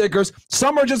gold diggers.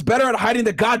 Some are just better at hiding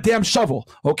the goddamn shovel,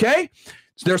 okay?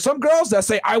 There's some girls that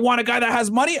say, I want a guy that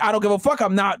has money. I don't give a fuck.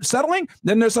 I'm not settling.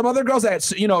 Then there's some other girls that,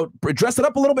 you know, dress it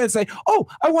up a little bit and say, oh,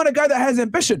 I want a guy that has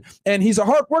ambition and he's a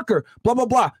hard worker, blah, blah,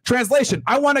 blah. Translation,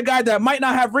 I want a guy that might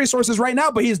not have resources right now,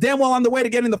 but he's damn well on the way to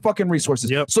getting the fucking resources.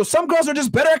 Yep. So some girls are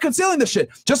just better at concealing the shit.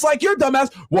 Just like your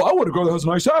dumbass, well, I want a girl that has a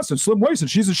nice ass and slim waist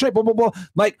and she's in shape, blah, blah, blah.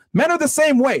 Like, men are the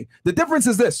same way. The difference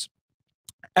is this.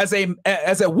 As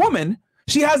a woman,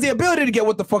 she has the ability to get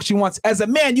what the fuck she wants. As a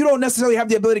man, you don't necessarily have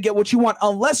the ability to get what you want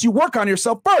unless you work on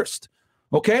yourself first.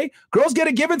 Okay? Girls get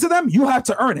it given to them. You have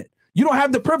to earn it. You don't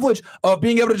have the privilege of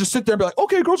being able to just sit there and be like,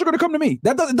 okay, girls are going to come to me.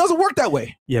 It doesn't work that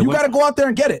way. Yeah, you got to go out there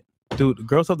and get it. Dude,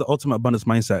 girls have the ultimate abundance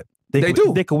mindset. They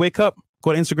do. They can wake up,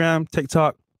 go to Instagram,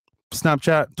 TikTok,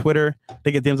 Snapchat, Twitter.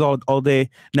 They get DMs all day.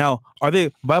 Now, are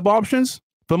they viable options?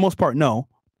 For the most part, no.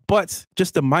 But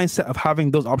just the mindset of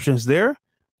having those options there,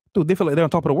 dude, they feel like they're on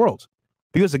top of the world.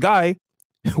 Because the guy,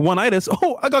 one-itis,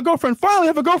 oh, I got a girlfriend, finally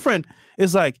have a girlfriend.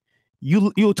 It's like,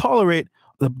 you tolerate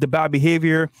the bad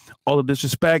behavior, all the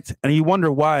disrespect, and you wonder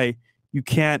why you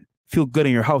can't feel good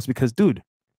in your house because, dude,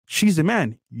 she's the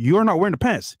man. You're not wearing the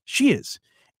pants. She is.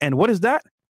 And what is that?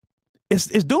 It's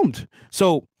doomed.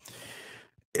 So,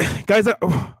 guys,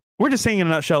 we're just saying in a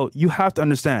nutshell, you have to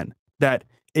understand that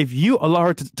if you allow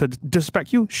her to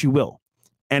disrespect you, she will.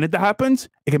 And if that happens,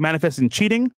 it can manifest in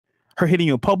cheating, her hitting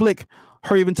you in public,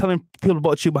 her even telling people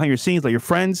about you behind your scenes, like your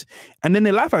friends. And then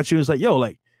they laugh at you. It's like, yo,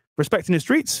 like, respect in the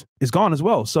streets is gone as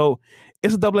well. So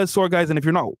it's a double-edged sword, guys. And if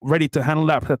you're not ready to handle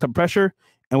that type of pressure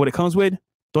and what it comes with,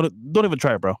 don't even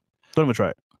try it, bro. Don't even try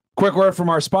it. Quick word from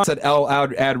our sponsor. L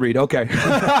ad read. Okay.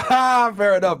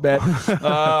 Fair enough, man.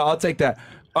 I'll take that.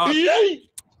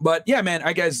 But yeah, man,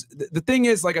 I guess the thing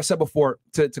is, like I said before,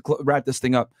 to wrap this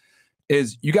thing up,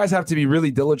 is you guys have to be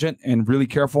really diligent and really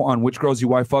careful on which girls you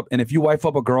wife up. And if you wife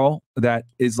up a girl that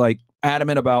is like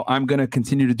adamant about, I'm going to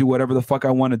continue to do whatever the fuck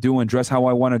I want to do and dress how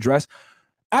I want to dress,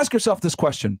 ask yourself this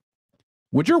question.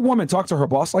 Would your woman talk to her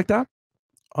boss like that?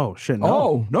 Oh, shit, no.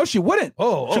 Oh, no, she wouldn't.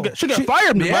 She got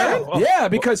fired, man. Yeah,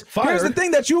 because here's the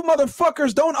thing that you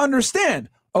motherfuckers don't understand.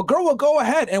 A girl will go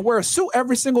ahead and wear a suit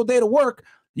every single day to work,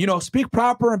 you know, speak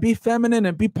proper and be feminine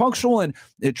and be punctual and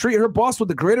treat her boss with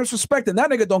the greatest respect. And that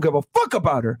nigga don't give a fuck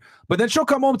about her. But then she'll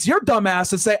come home to your dumb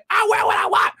ass and say, I wear what I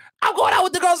want. I'm going out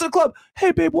with the girls in the club.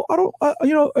 Hey, babe, well, I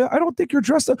don't think you're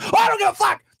dressed up. Oh, I don't give a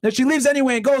fuck. Then she leaves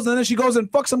anyway and goes, and then she goes and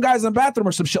fucks some guys in the bathroom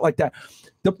or some shit like that.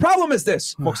 The problem is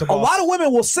this. A lot of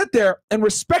women will sit there and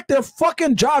respect their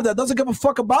fucking job that doesn't give a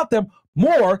fuck about them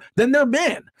more than their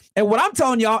man. And what I'm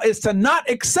telling y'all is to not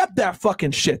accept that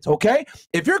fucking shit, okay?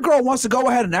 If your girl wants to go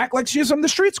ahead and act like she is from the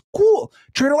streets, cool.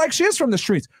 Treat her like she is from the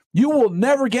streets. You will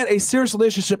never get a serious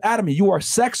relationship out of me. You are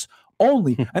sex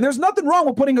only. And there's nothing wrong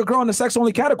with putting a girl in the sex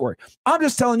only category. I'm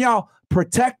just telling y'all,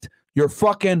 protect your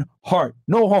fucking heart.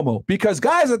 No homo. Because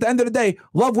guys, at the end of the day,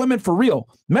 love women for real.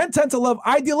 Men tend to love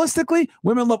idealistically.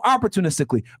 Women love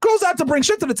opportunistically. Girls have to bring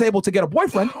shit to the table to get a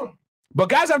boyfriend. But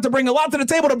guys have to bring a lot to the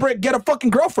table to get a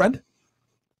fucking girlfriend.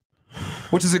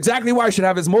 Which is exactly why you should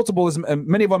have as multiple, as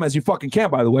many of them as you fucking can,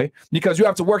 by the way. Because you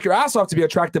have to work your ass off to be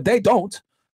attractive. They don't.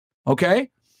 Okay?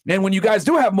 And when you guys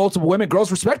do have multiple women, girls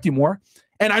respect you more.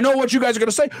 And I know what you guys are going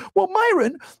to say. Well,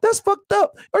 Myron, that's fucked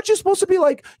up. Aren't you supposed to be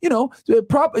like,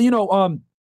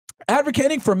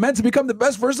 advocating for men to become the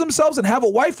best version of themselves and have a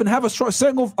wife and have a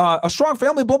strong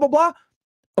family, blah, blah, blah?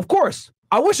 Of course.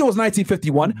 I wish it was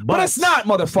 1951, but it's not,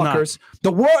 motherfuckers.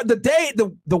 The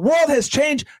world has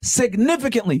changed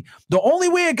significantly. The only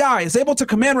way a guy is able to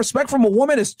command respect from a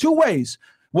woman is two ways.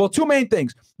 Well, two main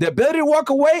things: the ability to walk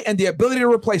away and the ability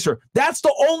to replace her. That's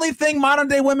the only thing modern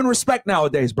day women respect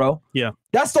nowadays, bro. Yeah.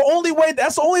 That's the only way.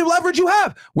 That's the only leverage you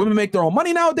have. Women make their own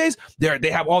money nowadays.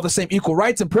 They have all the same equal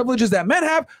rights and privileges that men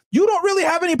have. You don't really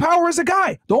have any power as a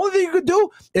guy. The only thing you could do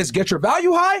is get your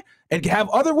value high and have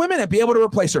other women and be able to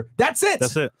replace her. That's it.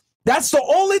 That's it. That's the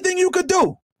only thing you could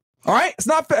do. All right? It's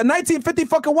not 1950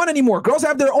 anymore. Girls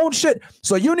have their own shit.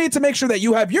 So you need to make sure that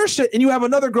you have your shit and you have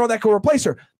another girl that can replace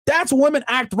her. That's when women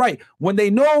act right, when they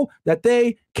know that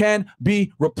they can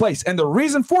be replaced. And the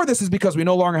reason for this is because we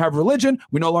no longer have religion.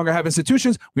 We no longer have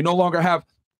institutions. We no longer have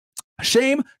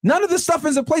shame. None of this stuff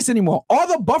is in place anymore. All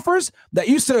the buffers that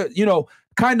used to,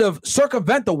 kind of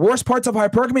circumvent the worst parts of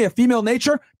hypergamy and female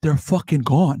nature, they're fucking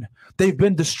gone. They've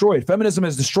been destroyed. Feminism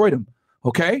has destroyed them.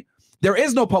 Okay? There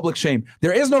is no public shame.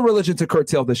 There is no religion to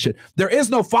curtail this shit. There is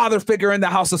no father figure in the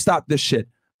house to stop this shit.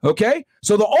 Okay?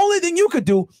 So the only thing you could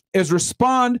do is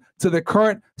respond to the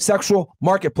current sexual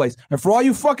marketplace. And for all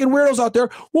you fucking weirdos out there,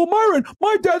 well, Myron,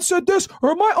 my dad said this,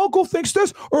 or my uncle thinks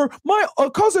this, or my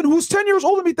cousin who's 10 years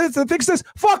older than me thinks this.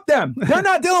 Fuck them. They're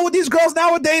not dealing with these girls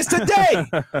nowadays today.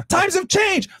 Times have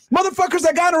changed. Motherfuckers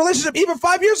that got in a relationship even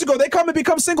 5 years ago, they come and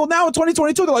become single now in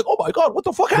 2022. They're like, oh my God, what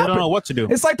the fuck happened? They don't know what to do.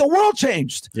 It's like the world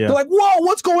changed. Yeah. They're like, whoa,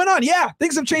 what's going on? Yeah,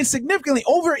 things have changed significantally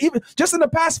even just in the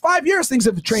past 5 years, things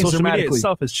have changed Social dramatically. Media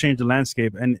itself has changed the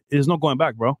landscape, and there's no going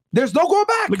back, bro. There's no going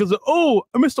back. Because,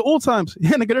 I miss the old times.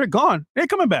 Yeah, nigga, they're gone. They ain't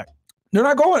coming back. They're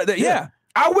not going. Yeah.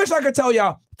 I wish I could tell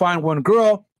y'all, find one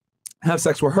girl, have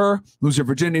sex with her, lose your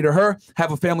virginity to her,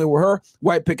 have a family with her,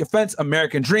 white picket fence,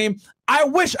 American dream. I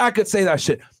wish I could say that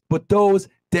shit, but those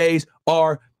days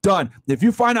are done. If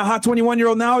you find a hot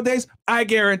 21-year-old nowadays, I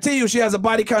guarantee you she has a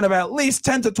body count of at least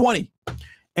 10 to 20.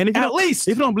 And if if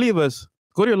you don't believe us,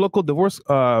 go to your local divorce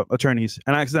attorneys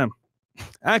and ask them.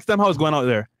 Ask them how it's going out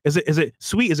there. Is it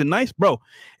sweet? Is it nice, bro?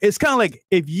 It's kind of like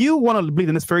if you want to believe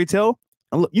in this fairy tale,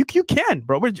 and look, you can,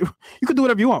 bro. You can do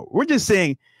whatever you want. We're just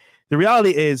saying the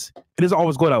reality is it doesn't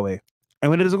always go that way, and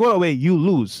when it doesn't go that way, you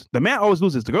lose. The man always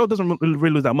loses. The girl doesn't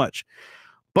really lose that much.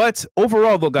 But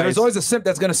overall, though, guys, there's always a simp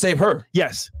that's going to save her.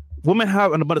 Yes, women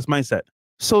have an abundance mindset.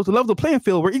 So to level the playing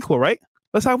field, we're equal, right?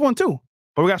 Let's have one too,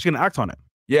 but we're actually going to act on it.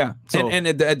 Yeah. So- and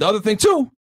the other thing too,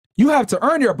 you have to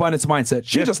earn your abundance mindset.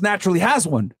 She just naturally has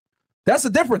one. That's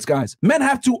the difference, guys. Men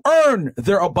have to earn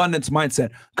their abundance mindset.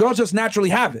 Girls just naturally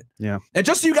have it. Yeah. And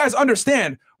just so you guys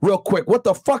understand real quick what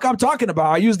the fuck I'm talking about,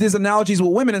 I use these analogies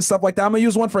with women and stuff like that. I'm going to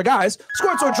use one for guys. Let's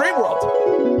go into a dream world.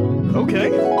 Okay.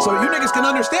 So you niggas can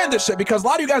understand this shit because a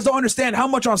lot of you guys don't understand how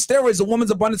much on steroids a woman's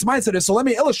abundance mindset is. So let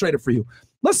me illustrate it for you.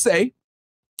 Let's say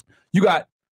you got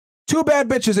 2 bad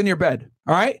bitches in your bed.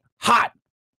 All right. Hot.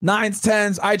 9s,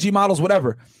 10s, IG models,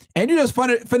 whatever. And you just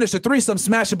finish a threesome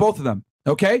smashing both of them.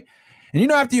 Okay. And you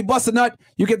know, after you bust a nut,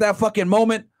 you get that fucking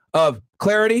moment of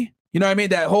clarity. You know what I mean?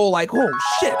 That whole like, oh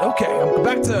shit, okay, I'm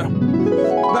back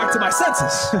to my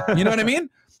senses. You know what I mean?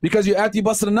 Because after you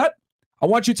busted a nut, I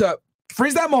want you to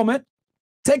freeze that moment,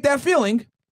 take that feeling.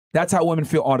 That's how women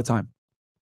feel all the time.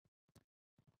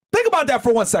 Think about that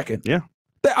for 1 second. Yeah.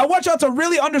 I want y'all to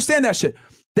really understand that shit.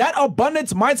 That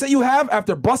abundance mindset you have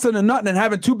after busting a nut and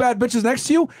having 2 bad bitches next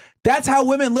to you, that's how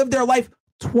women live their life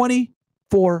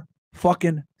 24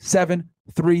 fucking 7,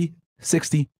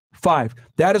 365.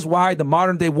 That is why the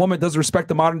modern day woman doesn't respect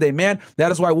the modern day man.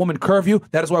 That is why women curve you.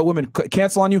 That is why women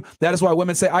cancel on you. That is why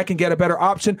women say, I can get a better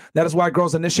option. That is why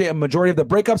girls initiate a majority of the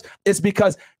breakups. It's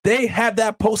because they have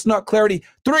that post-nut clarity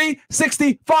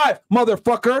 365,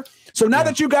 motherfucker. So now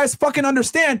that you guys fucking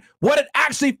understand what it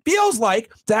actually feels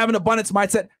like to have an abundance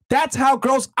mindset, that's how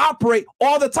girls operate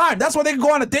all the time. That's why they can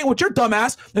go on a date with your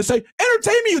dumbass and say,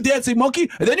 entertain me, you dancing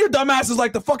monkey. And then your dumbass is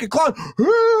like the fucking clown.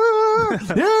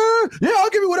 Yeah, I'll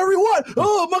give you whatever you want.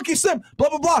 Oh, monkey sim, blah,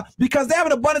 blah, blah. Because they have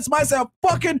an abundance mindset of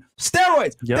fucking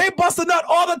steroids. Yep. They bust a nut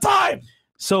all the time.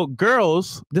 So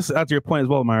girls, this is after your point as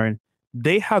well, Myron,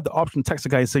 they have the option to text a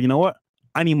guy and say, you know what?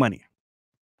 I need money.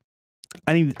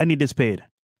 I need this paid.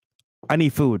 I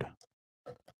need food.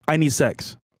 I need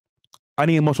sex. I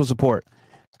need emotional support.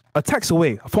 A text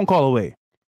away, a phone call away.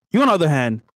 You, on the other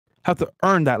hand, have to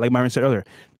earn that, like Myron said earlier.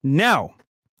 Now,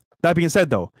 that being said,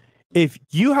 though, if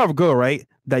you have a girl, right,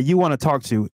 that you want to talk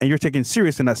to and you're taking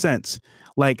serious in that sense,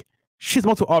 like, she has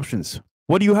multiple options.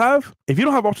 What do you have? If you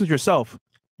don't have options yourself,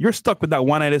 you're stuck with that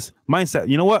one-eyed mindset.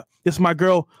 You know what? This is my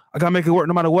girl. I got to make it work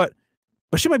no matter what.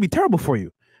 But she might be terrible for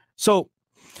you. So,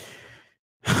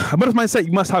 abundance mindset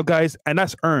you must have, guys, and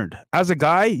that's earned. As a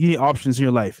guy, you need options in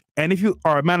your life, and if you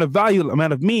are a man of value, a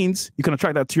man of means, you can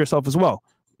attract that to yourself as well.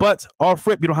 But off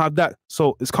rip, you don't have that.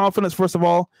 So it's confidence first of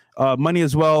all, money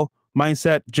as well,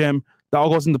 mindset, gym, that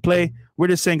all goes into play. We're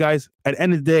just saying, guys, at the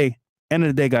end of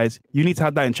the day, guys, you need to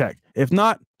have that in check. If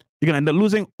not, you're gonna end up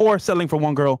losing or settling for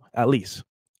one girl at least.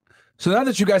 So now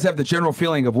that you guys have the general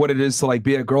feeling of what it is to like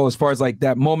be a girl as far as like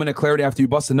that moment of clarity after you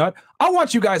bust a nut, I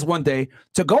want you guys one day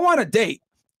to go on a date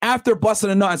after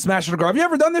busting a nut and smashing a girl. Have you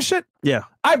ever done this shit? Yeah.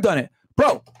 I've done it.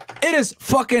 Bro, it is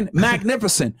fucking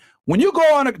magnificent. When you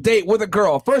go on a date with a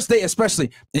girl, first date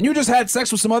especially, and you just had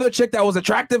sex with some other chick that was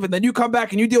attractive, and then you come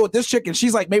back and you deal with this chick and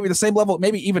she's like maybe the same level,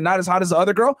 maybe even not as hot as the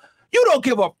other girl, you don't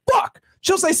give a fuck.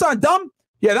 She'll say something dumb.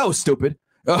 Yeah, that was stupid.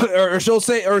 Or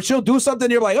she'll do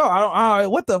something. You're like, oh,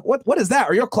 what is that?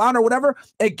 Or you're a clown or whatever.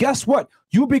 And guess what?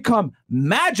 You become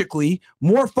magically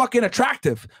more fucking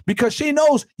attractive because she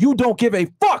knows you don't give a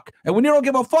fuck. And when you don't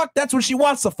give a fuck, that's when she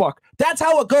wants to fuck. That's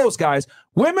how it goes, guys.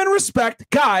 Women respect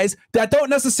guys that don't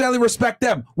necessarily respect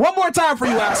them. One more time for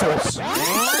you assholes.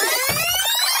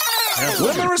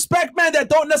 Women respect men that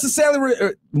don't necessarily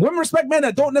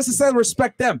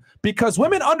respect them because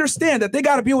women understand that they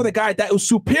got to be with a guy that is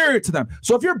superior to them.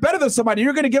 So if you're better than somebody,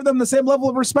 you're going to give them the same level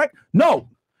of respect? No.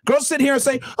 Girls sit here and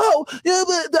say, oh, yeah,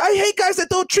 but I hate guys that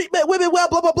don't treat women well,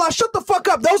 blah, blah, blah. Shut the fuck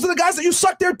up. Those are the guys that you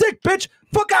suck their dick, bitch.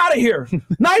 Fuck out of here.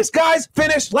 Nice guys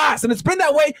finish last. And it's been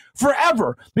that way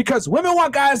forever because women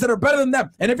want guys that are better than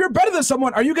them. And if you're better than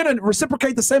someone, are you going to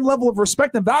reciprocate the same level of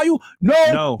respect and value?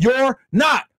 No. You're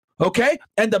not. Okay?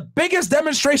 And the biggest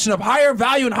demonstration of higher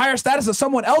value and higher status of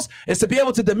someone else is to be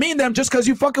able to demean them just because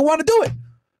you fucking want to do it.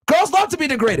 Girls love to be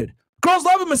degraded. Girls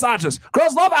love a misogynist.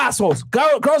 Girls love assholes.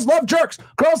 Girls love jerks.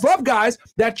 Girls love guys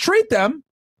that treat them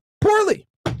poorly.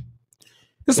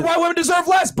 This is why women deserve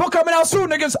less. Book coming out soon,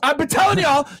 niggas. I've been telling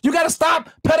y'all, you got to stop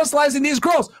pedestalizing these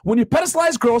girls. When you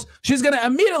pedestalize girls, she's going to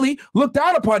immediately look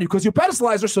down upon you because you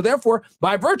pedestalize her. So therefore,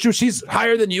 by virtue, she's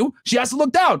higher than you. She has to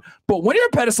look down. But when you're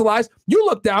pedestalized, you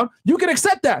look down. You can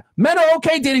accept that. Men are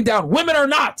okay dating down. Women are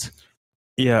not.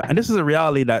 Yeah, and this is a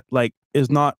reality that like is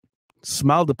not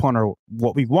smiled upon or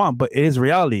what we want, but it is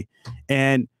reality.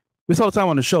 And we saw the time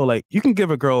on the show, like you can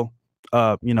give a girl,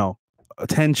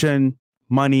 attention,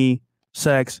 money,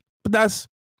 sex, but that's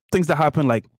things that happen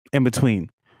like in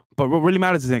between. But what really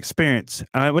matters is an experience.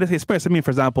 And when I say experience, I mean,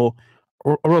 for example,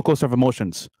 a roller coaster of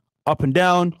emotions, up and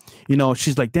down.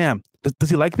 She's like, damn, does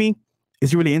he like me?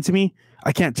 is he really into me?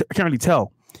 I can't really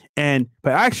tell. And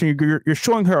by action, you're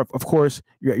showing her, of course,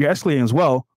 you're escalating as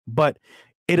well, but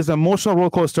it is an emotional roller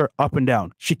coaster up and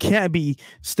down. She can't be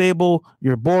stable.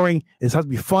 You're boring. It has to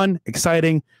be fun,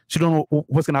 exciting. She don't know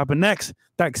what's going to happen next.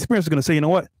 That experience is going to say, you know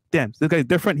what? Damn, this guy's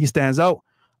different. He stands out.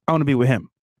 I want to be with him.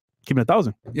 Give me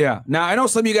 1,000. Yeah. Now, I know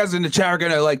some of you guys in the chat are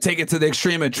going to like take it to the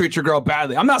extreme and treat your girl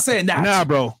badly. I'm not saying that. Nah,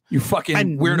 bro. You fucking I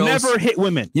weirdos. never hit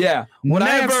women. Yeah. What I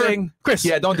am Never- saying, Chris.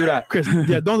 Yeah, don't do that. Chris.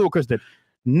 Yeah, don't do what Chris did.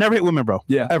 Never hit women, bro.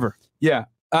 Yeah. Ever. Yeah.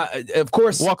 Of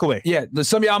course. Walk away. Yeah.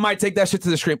 Some of y'all might take that shit to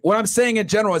the extreme. What I'm saying in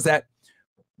general is that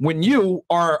when you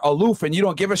are aloof and you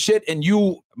don't give a shit and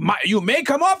you may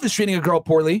come off as treating a girl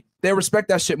poorly, they respect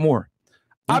that shit more.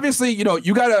 Obviously, you know,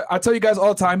 you gotta, I tell you guys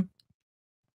all the time,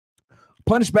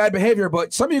 punish bad behavior,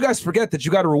 but some of you guys forget that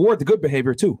you gotta reward the good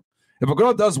behavior too. If a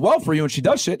girl does well for you and she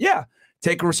does shit, yeah,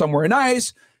 take her somewhere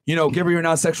nice, you know, give her your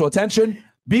non-sexual attention,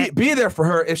 be there for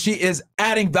her if she is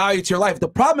adding value to your life. The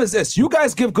problem is this, you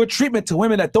guys give good treatment to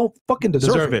women that don't fucking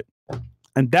deserve it.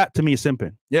 And that to me is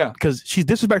simping. Yeah. Because she's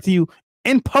disrespecting you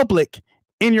in public,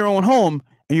 in your own home,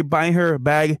 and you're buying her a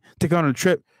bag, taking her on a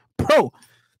trip. Bro,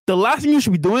 the last thing you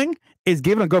should be doing is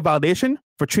giving a girl validation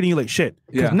for treating you like shit.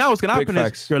 Because now what's gonna happen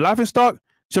is you're a laughing stock,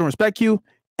 she don't respect you,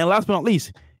 and last but not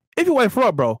least, if you wife her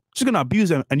up, bro, she's gonna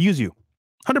abuse and use you.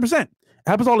 100%. It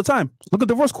happens all the time. Look at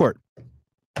divorce court.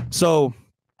 So,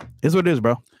 it's what it is,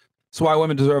 bro. That's why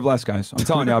women deserve less, guys. I'm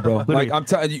telling y'all, bro. Like, I'm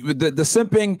telling you, the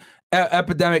simping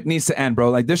epidemic needs to end,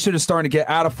 bro. Like, this shit is starting to get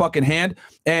out of fucking hand.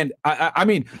 And I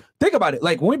mean, think about it.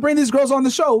 Like, when we bring these girls on the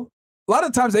show, a lot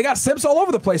of times they got simps all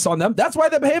over the place on them. That's why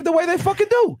they behave the way they fucking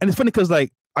do. And it's funny because,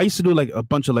 like, I used to do like a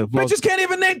bunch of like vlogs. They just can't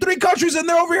even name 3 countries and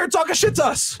they're over here talking shit to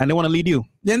us. And they want to lead you.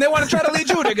 And they want to try to lead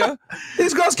you, nigga.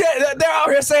 These girls can't, they're out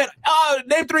here saying,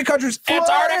 name 3 countries.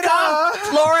 Antarctica,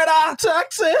 Florida,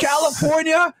 Texas,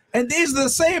 California. And these are the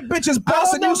same bitches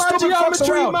bossing you stupid fucks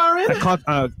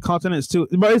around. Continents too.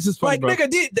 But it's just funny, like, bro.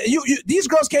 nigga, these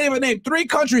girls can't even name 3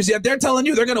 countries yet. They're telling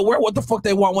you they're going to wear what the fuck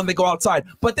they want when they go outside.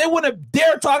 But they wouldn't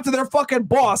dare talk to their fucking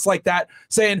boss like that,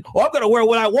 saying, oh, I'm going to wear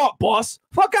what I want, boss.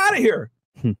 Fuck out of here.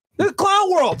 This is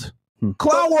clown world.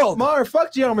 Clown world. Mar,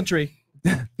 fuck geometry.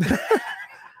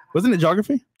 Wasn't it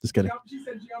geography? Just kidding. She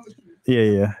said geometry.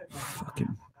 Yeah.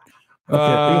 Fucking.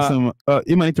 Okay.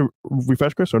 You might need to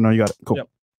refresh, Chris, or no? You got it. Cool. Yep.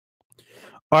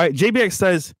 All right. JBX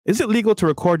says, is it legal to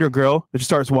record your girl if she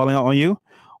starts walling out on you,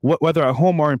 whether at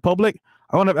home or in public?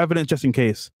 I want to have evidence just in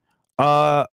case.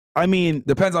 I mean,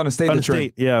 depends on the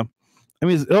state. Yeah. I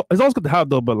mean, it's always good to have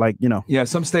though, but like, you know. Yeah,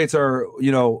 some states are,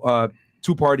 you know,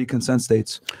 2-party consent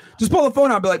states. Just pull the phone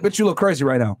out and be like, bitch, you look crazy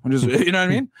right now. I'm just, you know what I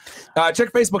mean?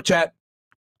 Check Facebook chat.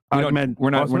 Man,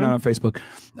 we're not on Facebook.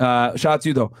 Shout out to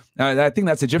you though. I think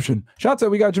that's Egyptian. Shout out to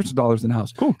we got Egyptian dollars in the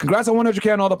house. Cool. Congrats on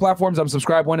 100K on all the platforms. I'm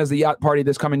subscribed. When is the yacht party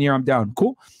this coming year? I'm down.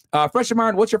 Cool. Fresh and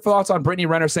Martin, what's your thoughts on Brittany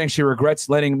Renner saying she regrets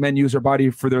letting men use her body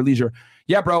for their leisure?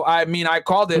 Yeah, bro. I mean, I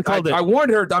called it. I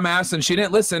warned her, dumbass, and she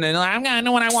didn't listen. And I'm gonna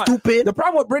know what I want. Stupid. The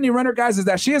problem with Brittany Renner, guys, is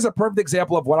that she is a perfect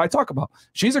example of what I talk about.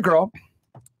 She's a girl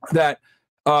that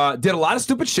did a lot of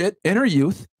stupid shit in her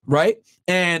youth, right?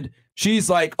 And she's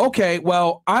like, okay,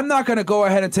 well, I'm not going to go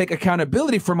ahead and take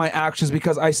accountability for my actions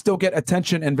because I still get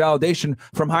attention and validation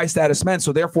from high status men.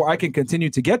 So therefore I can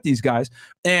continue to get these guys.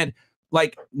 And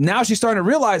like now she's starting to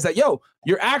realize that, yo,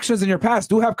 your actions in your past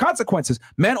do have consequences.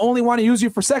 Men only want to use you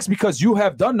for sex because you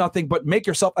have done nothing but make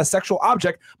yourself a sexual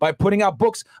object by putting out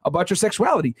books about your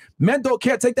sexuality. Men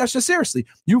can't take that shit seriously.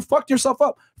 You fucked yourself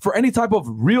up for any type of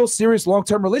real serious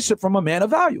long-term relationship from a man of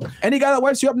value. Any guy that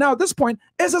wipes you up now at this point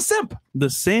is a simp. The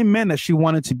same man that she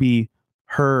wanted to be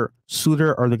her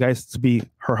suitor or the guys to be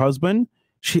her husband,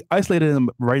 she isolated them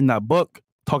writing that book,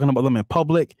 talking about them in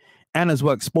public, and as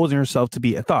well exposing herself to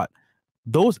be a thought.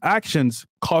 Those actions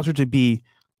caused her to be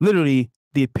literally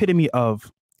the epitome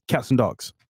of cats and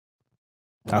dogs.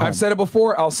 I've said it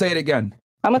before. I'll say it again.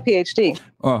 I'm a PhD.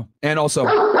 Oh, and also,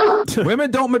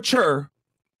 women don't mature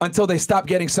until they stop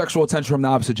getting sexual attention from the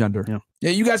opposite gender.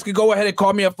 Yeah, you guys could go ahead and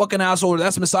call me a fucking asshole or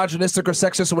that's misogynistic or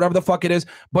sexist or whatever the fuck it is.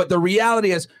 But the reality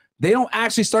is they don't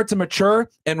actually start to mature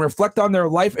and reflect on their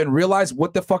life and realize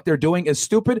what the fuck they're doing is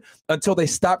stupid until they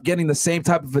stop getting the same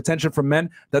type of attention from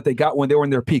men that they got when they were in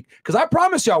their peak. Because I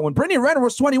promise y'all, when Brittany Renner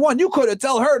was 21, you couldn't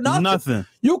tell her nothing.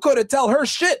 You couldn't tell her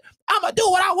shit. I'm going to do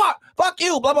what I want. Fuck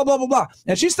you, blah, blah, blah, blah, blah.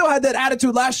 And she still had that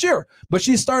attitude last year. But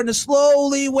she's starting to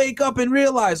slowly wake up and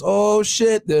realize, oh,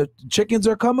 shit, the chickens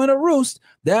are coming to roost.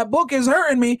 That book is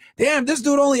hurting me. Damn, this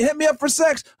dude only hit me up for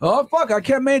sex. Oh, fuck, I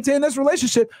can't maintain this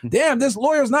relationship. Damn, this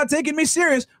lawyer's not taking me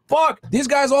serious. Fuck, these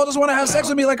guys all just want to have sex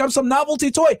with me like I'm some novelty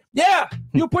toy. Yeah,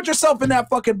 you put yourself in that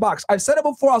fucking box. I've said it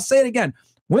before. I'll say it again.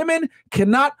 Women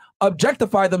cannot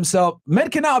objectify themselves. Men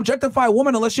cannot objectify a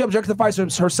woman unless she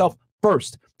objectifies herself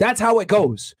first. That's how it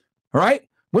goes. All right?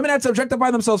 Women have to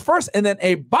objectify themselves first, and then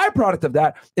a byproduct of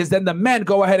that is then the men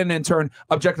go ahead and in turn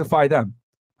objectify them.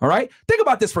 All right? Think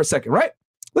about this for a second, right?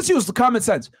 Let's use the common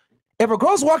sense. If a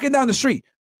girl's walking down the street,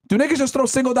 do niggas just throw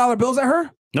single dollar bills at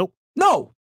her? Nope.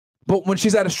 No. But when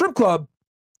she's at a strip club,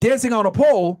 dancing on a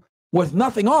pole with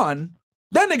nothing on,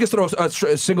 then niggas throw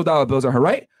single dollar bills at her,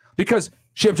 right? Because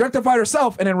she objectified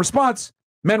herself, and in response,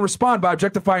 men respond by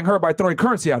objectifying her by throwing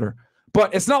currency at her.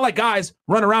 But it's not like guys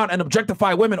run around and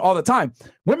objectify women all the time.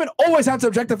 Women always have to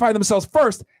objectify themselves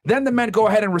first, then the men go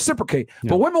ahead and reciprocate. Yeah.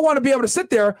 But women want to be able to sit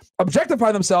there,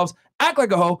 objectify themselves, act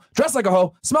like a hoe, dress like a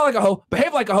hoe, smell like a hoe,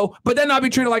 behave like a hoe, but then not be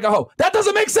treated like a hoe. That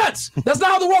doesn't make sense. That's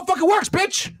not how the world fucking works,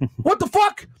 bitch. What the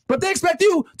fuck? But they expect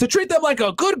you to treat them like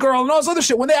a good girl and all this other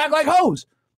shit when they act like hoes.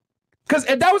 Because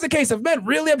if that was the case, if men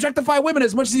really objectify women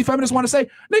as much as these feminists want to say,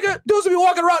 nigga, dudes would be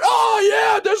walking around, oh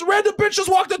yeah, this random bitch just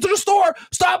walked into the store,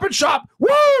 stop and shop,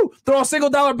 woo! Throw a single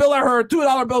dollar bill at her,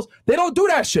 $2 bills. They don't do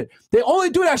that shit. They only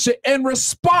do that shit in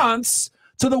response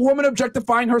to the woman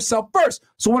objectifying herself first.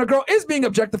 So when a girl is being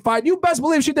objectified, you best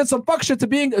believe she did some fuck shit to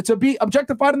be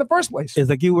objectified in the first place. It's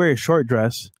like you wear a short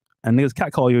dress and niggas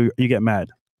catcall you, you get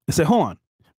mad. They say, hold on,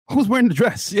 who's wearing the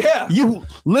dress? Yeah. You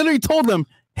literally told them,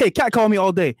 hey, catcall me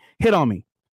all day, hit on me.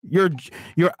 Your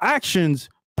actions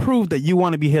prove that you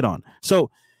want to be hit on. So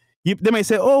they may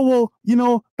say, oh, well, you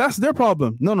know, that's their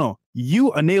problem. No.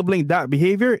 You enabling that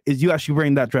behavior is you actually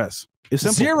wearing that dress. It's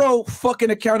simple. Zero fucking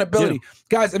accountability. Yeah.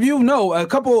 Guys, if you know, a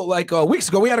couple weeks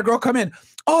ago, we had a girl come in.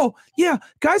 Oh, yeah,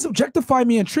 guys objectify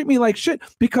me and treat me like shit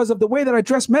because of the way that I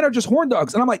dress. Men are just horn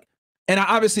dogs. And I'm like, and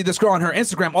obviously this girl on her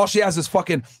Instagram, all she has is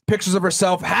fucking pictures of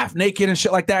herself half naked and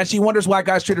shit like that. And she wonders why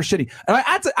guys treat her shitty. And I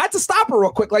had to stop her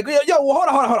real quick. Like, yo, hold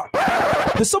on.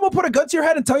 Did someone put a gun to your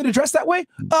head and tell you to dress that way?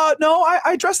 No,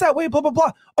 I dress that way, blah, blah,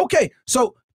 blah. Okay,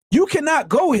 so you cannot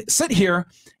go sit here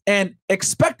and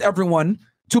expect everyone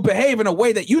to behave in a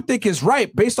way that you think is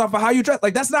right based off of how you dress.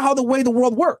 Like, that's not how the way the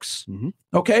world works. Mm-hmm.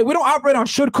 Okay? We don't operate on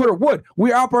should, could, or would.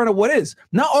 We operate on what is.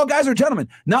 Not all guys are gentlemen.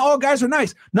 Not all guys are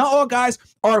nice. Not all guys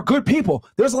are good people.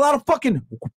 There's a lot of fucking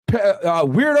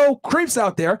weirdo creeps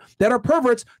out there that are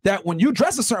perverts that when you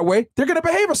dress a certain way, they're going to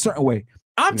behave a certain way.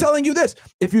 I'm telling you this.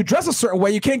 If you dress a certain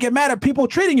way, you can't get mad at people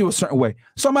treating you a certain way.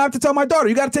 So I'm going to have to tell my daughter,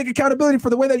 you got to take accountability for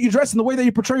the way that you dress and the way that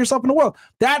you portray yourself in the world.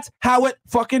 That's how it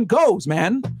fucking goes,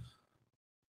 man.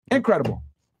 Incredible.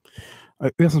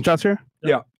 We have some chats here.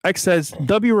 Yeah. X says,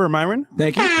 W. Myron.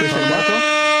 Thank you.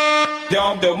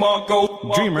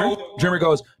 Dreamer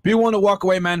goes, be willing to walk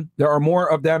away, man. There are more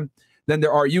of them than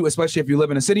there are you, especially if you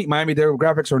live in a city. Miami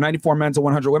demographics are 94 men to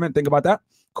 100 women. Think about that.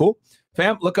 Cool.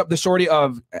 Fam, look up the shorty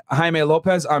of Jaime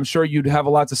Lopez. I'm sure you'd have a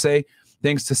lot to say.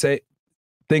 Things to say.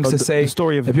 The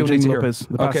story of people Jaime Lopez,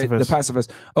 the pacifist. Okay, the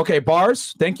pacifist. Okay,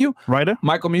 bars. Thank you. Ryder.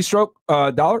 Michael Meestroke,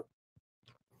 $1.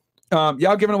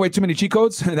 Y'all giving away too many cheat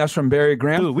codes. That's from Barry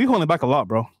Graham. Dude, we holding back a lot,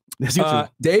 bro.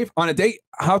 Dave, on a date,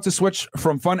 how to switch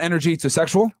from fun energy to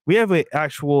sexual? We have an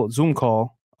actual Zoom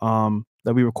call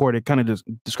that we recorded. Kind of just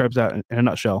describes that in a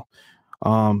nutshell.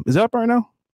 Is that up right now?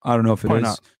 I don't know if it is.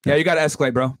 Not. Yeah, you got to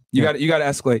escalate, bro. You got to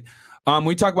escalate.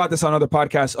 We talk about this on other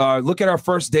podcasts. Look at our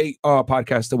first date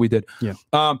podcast that we did. Yeah.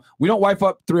 We don't wife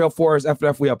up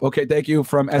 304s. FF we up. Okay, thank you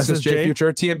from SSJ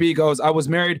Future. TMB goes, I was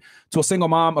married to a single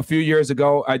mom a few years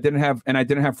ago. I didn't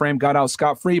have frame, got out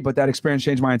scot-free, but that experience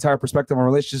changed my entire perspective on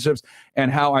relationships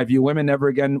and how I view women. Never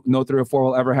again, no 304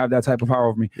 will ever have that type of power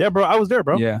over me. Yeah, bro. I was there,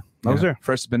 bro. Yeah. I was there.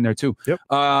 Fresh has been there too.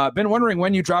 Yep. Been wondering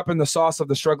when you drop in the sauce of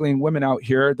the struggling women out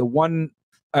here. The one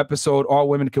episode all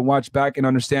women can watch back and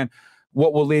understand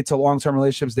what will lead to long-term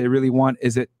relationships they really want.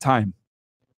 Is it time?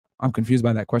 I'm confused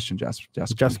by that question, Jasper.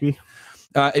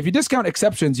 If you discount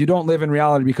exceptions, you don't live in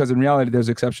reality, because in reality, there's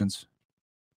exceptions.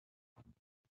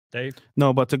 Dave?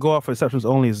 No, but to go off for exceptions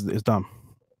only is dumb.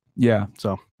 Yeah.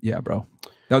 So yeah, bro.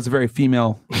 That was a very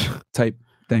female type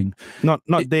thing. Not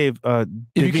Dave. If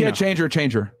you can't change her,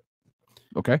 change her.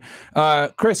 Okay.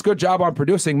 Chris, good job on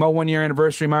producing. Mo 1 year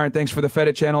anniversary. Myron, thanks for the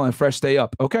Fed channel and fresh stay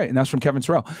up. Okay. And that's from Kevin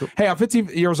Terrell. Hey, I'm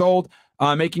 15 years old,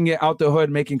 making it out the hood,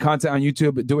 making content on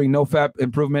YouTube, doing no fap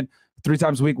improvement 3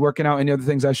 times a week, working out. Any other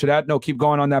things I should add? No, keep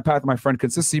going on that path, my friend.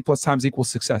 Consistency plus times equals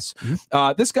success.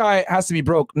 This guy has to be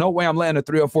broke. No way I'm letting a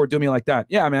 304 do me like that.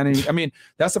 Yeah, man. I mean,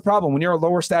 that's the problem. When you're a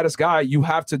lower status guy, you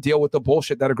have to deal with the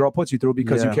bullshit that a girl puts you through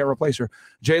because you can't replace her.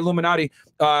 Jay Illuminati,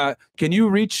 can you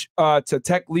reach to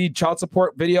tech lead child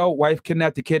support video? Wife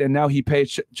kidnapped the kid and now he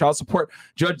paid child support.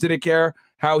 Judge didn't care.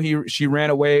 how she ran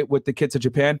away with the kid to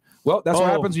Japan. Well, that's what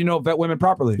happens. You know, vet women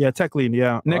properly. Yeah, tech lead.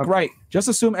 Yeah, Nick Wright. Just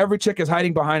assume every chick is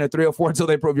hiding behind a 304 until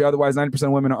they prove you otherwise. 90%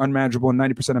 of women are unmanageable, and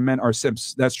 90% of men are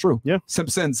simps. That's true. Yeah,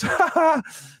 Simpsons.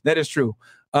 That is true.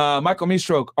 Michael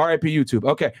Meestroke, RIP YouTube.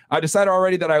 Okay, I decided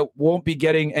already that I won't be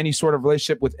getting any sort of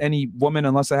relationship with any woman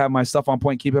unless I have my stuff on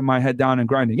point, keeping my head down and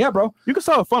grinding. Yeah, bro. You can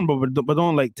still have fun, but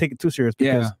don't like take it too serious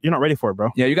because you're not ready for it,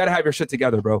 bro. Yeah, you got to have your shit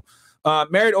together, bro.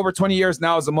 Married over 20 years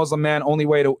now as a Muslim man. Only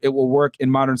way it will work in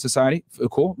modern society.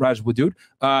 Cool. Raj Wadud.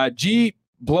 G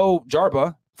Blow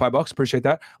Jarba. $5. Appreciate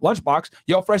that. Lunchbox.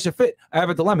 Yo, Fresh and Fit. I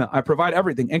have a dilemma. I provide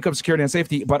everything, income, security, and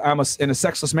safety, but I'm in a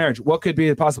sexless marriage. What could be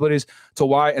the possibilities to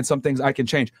why and some things I can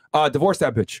change? Divorce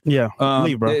that bitch. Yeah.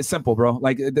 Leave, bro. It's simple, bro.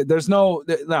 Like, there's no,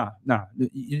 nah.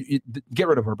 You get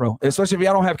rid of her, bro. Especially if you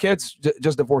don't have kids,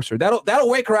 just divorce her. That'll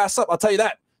wake her ass up. I'll tell you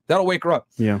that. That'll wake her up.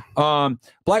 Yeah.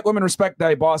 Black women respect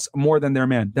their boss more than their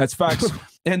man. That's facts.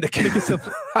 And the case of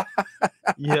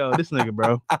yo, this nigga,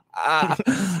 bro.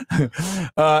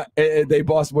 They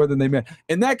boss more than they man.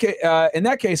 In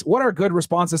that case, what are good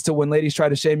responses to when ladies try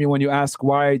to shame you when you ask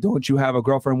why don't you have a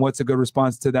girlfriend? What's a good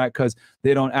response to that? Because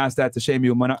they don't ask that to shame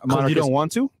you. Because you don't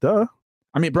want to? Duh.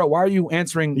 I mean, bro, why are you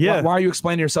answering? Yeah. Why are you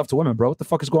explaining yourself to women, bro? What the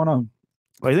fuck is going on?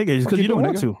 I think it's because you don't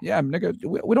want to. Yeah, nigga.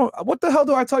 We don't. What the hell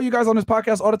do I tell you guys on this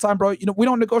podcast all the time, bro? You know, we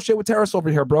don't negotiate with terrorists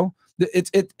over here, bro. This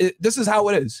is how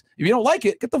it is. If you don't like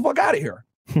it, get the fuck out of here.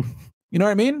 You know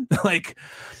what I mean? Like,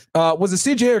 was it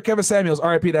CJ or Kevin Samuels,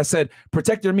 RIP, that said,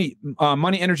 protect your meat,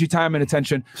 money, energy, time, and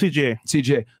attention?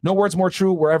 CJ. No words more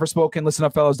true were ever spoken. Listen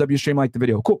up, fellas. W stream like the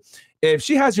video. Cool. If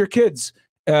she has your kid's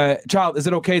child, is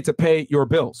it okay to pay your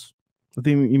bills? I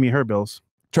think you mean her bills.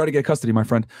 Try to get custody, my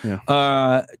friend.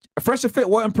 Yeah. Fresh and Fit,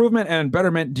 what improvement and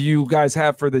betterment do you guys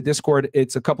have for the Discord?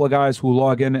 It's a couple of guys who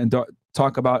log in and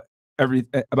talk about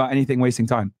anything wasting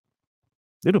time.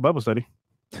 They do Bible study.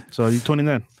 So you tuning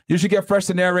in. You should get Fresh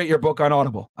to narrate your book on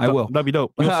Audible. I will. That'd be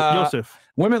dope. Joseph.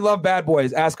 Women love bad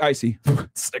boys. Ask Icy.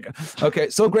 Okay,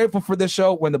 so grateful for this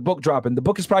show when the book dropping. The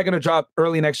book is probably going to drop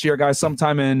early next year, guys,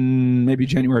 sometime in maybe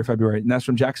January, February. And that's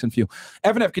from Jackson Few.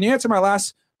 FNF, can you answer my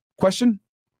last question?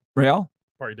 Real?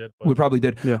 We probably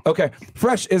did. Yeah. Okay.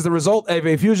 Fresh is the result of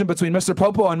a fusion between Mr.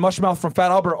 Popo and Mushmouth from Fat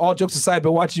Albert. All jokes aside,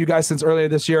 been watching you guys since earlier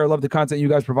this year. I love the content you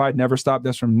guys provide. Never stop.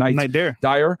 That's from Night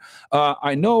Dyer.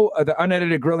 I know the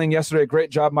unedited grilling yesterday. Great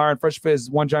job, Myron. Fresh Fit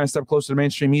is one giant step closer to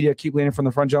mainstream media. Keep leaning from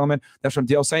the front, gentlemen. That's from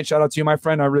DL Saint. Shout out to you, my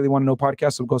friend. I really want to know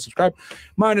podcast, so go subscribe.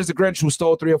 Mine is the Grinch who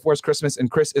stole 304's Christmas,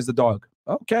 and Chris is the dog.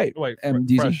 Okay. Wait,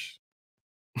 Fresh.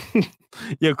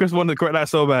 Yeah, Chris wanted to correct that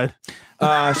so bad.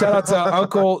 Shout out to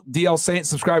Uncle DL Saint.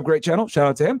 Subscribe, great channel. Shout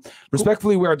out to him.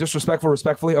 Respectfully, we are disrespectful.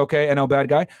 Respectfully, okay. NL bad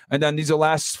guy. And then these are the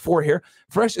last four here.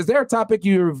 Fresh, is there a topic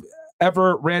you've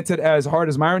ever ranted as hard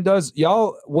as Myron does?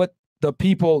 Y'all, what the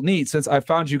people need. Since I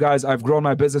found you guys, I've grown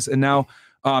my business and now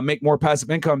make more passive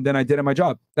income than I did in my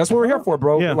job. That's what we're here for,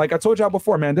 bro. Yeah. Like I told y'all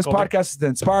before, man, this podcast is to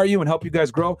inspire you and help you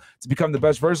guys grow to become the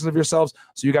best versions of yourselves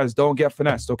so you guys don't get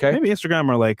finessed, okay? Maybe Instagram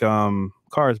or like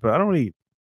cars, but I don't really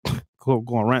go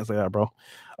on rants like that, bro.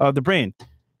 The Brain.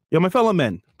 Yo, my fellow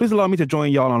men, please allow me to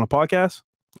join y'all on a podcast.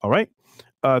 All right.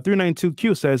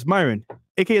 392Q says, Myron,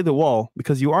 aka The Wall,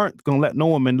 because you aren't going to let no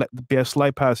woman let the BS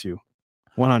slide past you.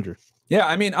 100. Yeah,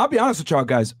 I mean, I'll be honest with y'all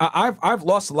guys. I've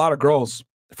lost a lot of girls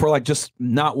for like just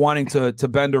not wanting to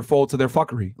bend or fold to their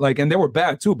fuckery. Like, and they were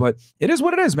bad too, but it is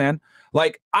what it is, man.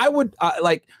 Like I would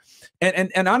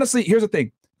and honestly, here's the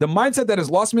thing. The mindset that has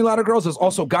lost me a lot of girls has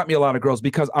also got me a lot of girls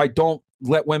because I don't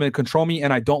let women control me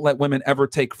and I don't let women ever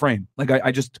take frame. Like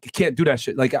I just can't do that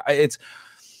shit. Like it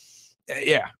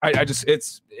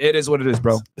is what it is,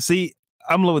 bro. See,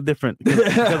 I'm a little different.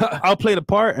 Because I'll play the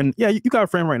part and yeah, you got a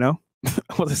frame right now.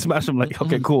 I want to smash them like,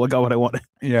 okay, cool, I got what I wanted.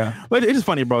 Yeah. But it's just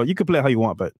funny, bro. You can play it how you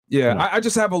want, but yeah, you know. I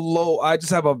just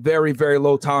have a very, very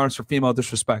low tolerance for female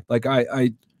disrespect. Like I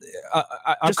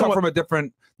come from a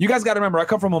different. You guys got to remember, I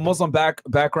come from a Muslim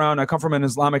background. I come from an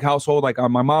Islamic household. Like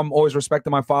my mom always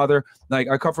respected my father. Like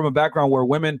I come from a background where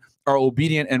women are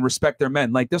obedient and respect their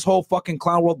men. Like this whole fucking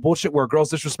clown world bullshit where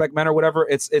girls disrespect men or whatever.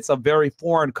 It's a very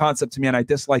foreign concept to me, and I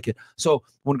dislike it. So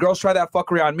when girls try that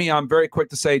fuckery on me, I'm very quick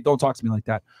to say, "Don't talk to me like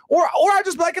that," or I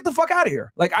just be like, "Get the fuck out of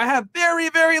here." Like I have very,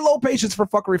 very low patience for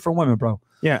fuckery from women, bro.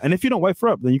 Yeah, and if you don't wife her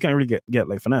up, then you can't really get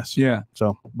like finesse. Yeah.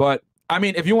 So, but I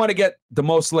mean, if you want to get the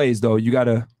most lays, though, you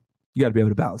gotta be able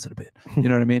to balance it a bit. You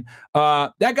know what I mean?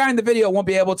 That guy in the video won't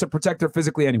be able to protect her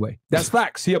physically anyway. That's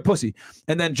facts. He a pussy.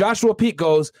 And then Joshua Pete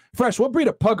goes, Fresh, what breed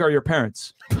of pug are your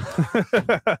parents?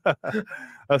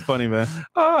 That's funny, man.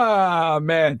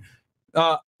 Man.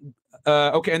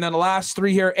 Okay, and then the last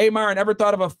three here. Hey, Myron, ever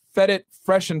thought of a fetid,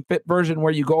 fresh and fit version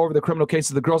where you go over the criminal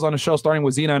cases of the girls on the show, starting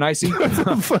with Zena and Icy?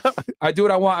 I do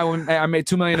what I want. I made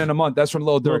 $2 million in a month. That's from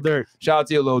Lil Durk. Shout out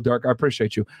to you, Lil Durk. I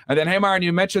appreciate you. And then, hey, Myron,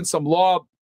 you mentioned some law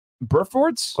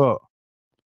birthwords. Oh,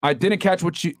 I didn't catch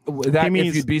what you that.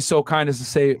 If you'd be so kind as to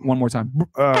say it one more time.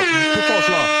 false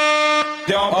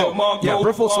law. Yeah,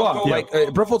 Briffel's law. Like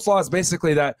Briffel's law is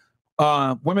basically that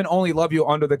women only love you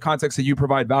under the context that you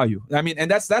provide value. I mean, and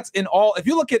that's in all. If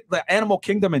you look at the animal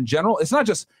kingdom in general, it's not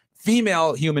just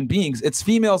female human beings. It's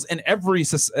females in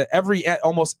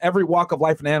almost every walk of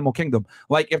life in the animal kingdom.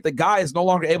 Like if the guy is no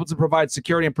longer able to provide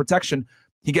security and protection,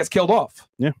 he gets killed off.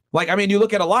 Yeah. Like, I mean, you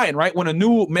look at a lion, right? When a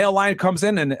new male lion comes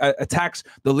in and attacks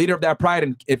the leader of that pride,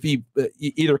 and if he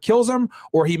either kills him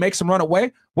or he makes him run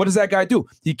away, what does that guy do?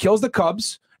 He kills the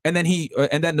cubs, and then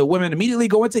then the women immediately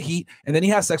go into heat, and then he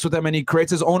has sex with them, and he creates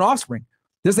his own offspring.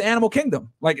 This is the animal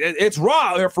kingdom. Like, it's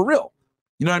raw here for real.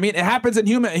 You know what I mean? It happens in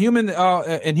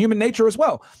human nature as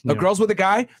well. A girl's with a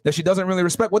guy that she doesn't really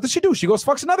respect. What does she do? She goes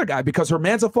fucks another guy because her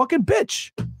man's a fucking bitch.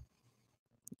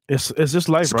 It's just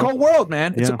life, it's a cold world,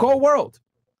 man. It's a cold world.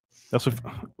 That's what.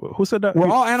 Who said that? We're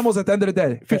all animals at the end of the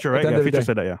day. Future, right? Yeah, Future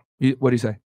said that. Yeah. What do you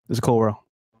say? It's a cold world.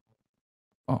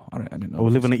 Oh, I didn't know.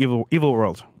 We live in an evil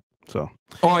world. So.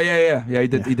 Oh yeah. He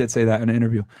did say that in an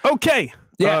interview. Okay.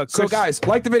 Yeah. So guys,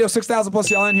 like the video. 6,000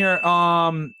 plus y'all in here.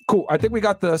 Cool. I think we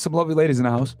got some lovely ladies in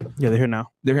the house. Yeah, they're here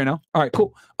now. They're here now. All right.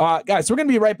 Cool. Guys, so we're gonna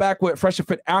be right back with Fresh and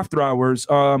Fit After Hours.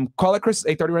 Call it, Chris.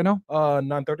 8:30 right now.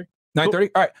 9:30. 9:30. Cool.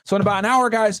 All right. So in about an hour,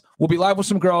 guys, we'll be live with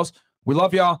some girls. We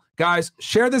love y'all, guys.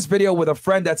 Share this video with a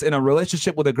friend that's in a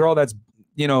relationship with a girl that's,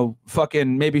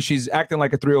 fucking maybe she's acting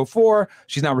like a 304.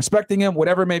 She's not respecting him,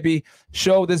 whatever it may be.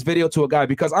 Show this video to a guy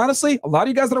because honestly, a lot of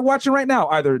you guys that are watching right now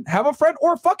either have a friend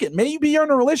or fuck it. Maybe you're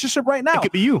in a relationship right now. It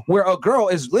could be you. Where a girl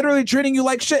is literally treating you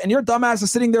like shit and your dumbass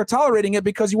is sitting there tolerating it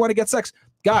because you want to get sex.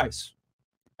 Guys,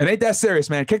 it ain't that serious,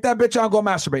 man. Kick that bitch out and go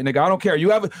masturbate, nigga. I don't care.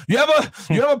 You have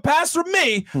a pass from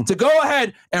me to go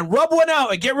ahead and rub one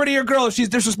out and get rid of your girl if she's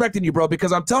disrespecting you, bro.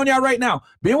 Because I'm telling y'all right now,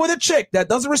 being with a chick that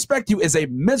doesn't respect you is a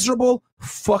miserable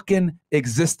fucking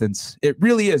existence. It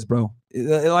really is, bro.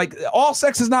 Like, all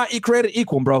sex is not created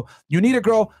equal, bro. You need a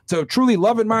girl to truly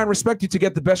love, admire, and respect you to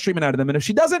get the best treatment out of them. And if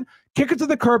she doesn't, kick her to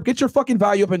the curb, get your fucking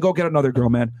value up, and go get another girl,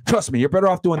 man. Trust me, you're better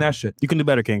off doing that shit. You can do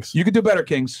better, Kings. You can do better,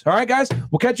 Kings. All right, guys?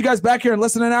 We'll catch you guys back here in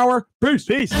less than an hour. Peace.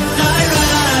 Peace.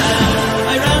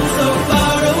 I ran so far.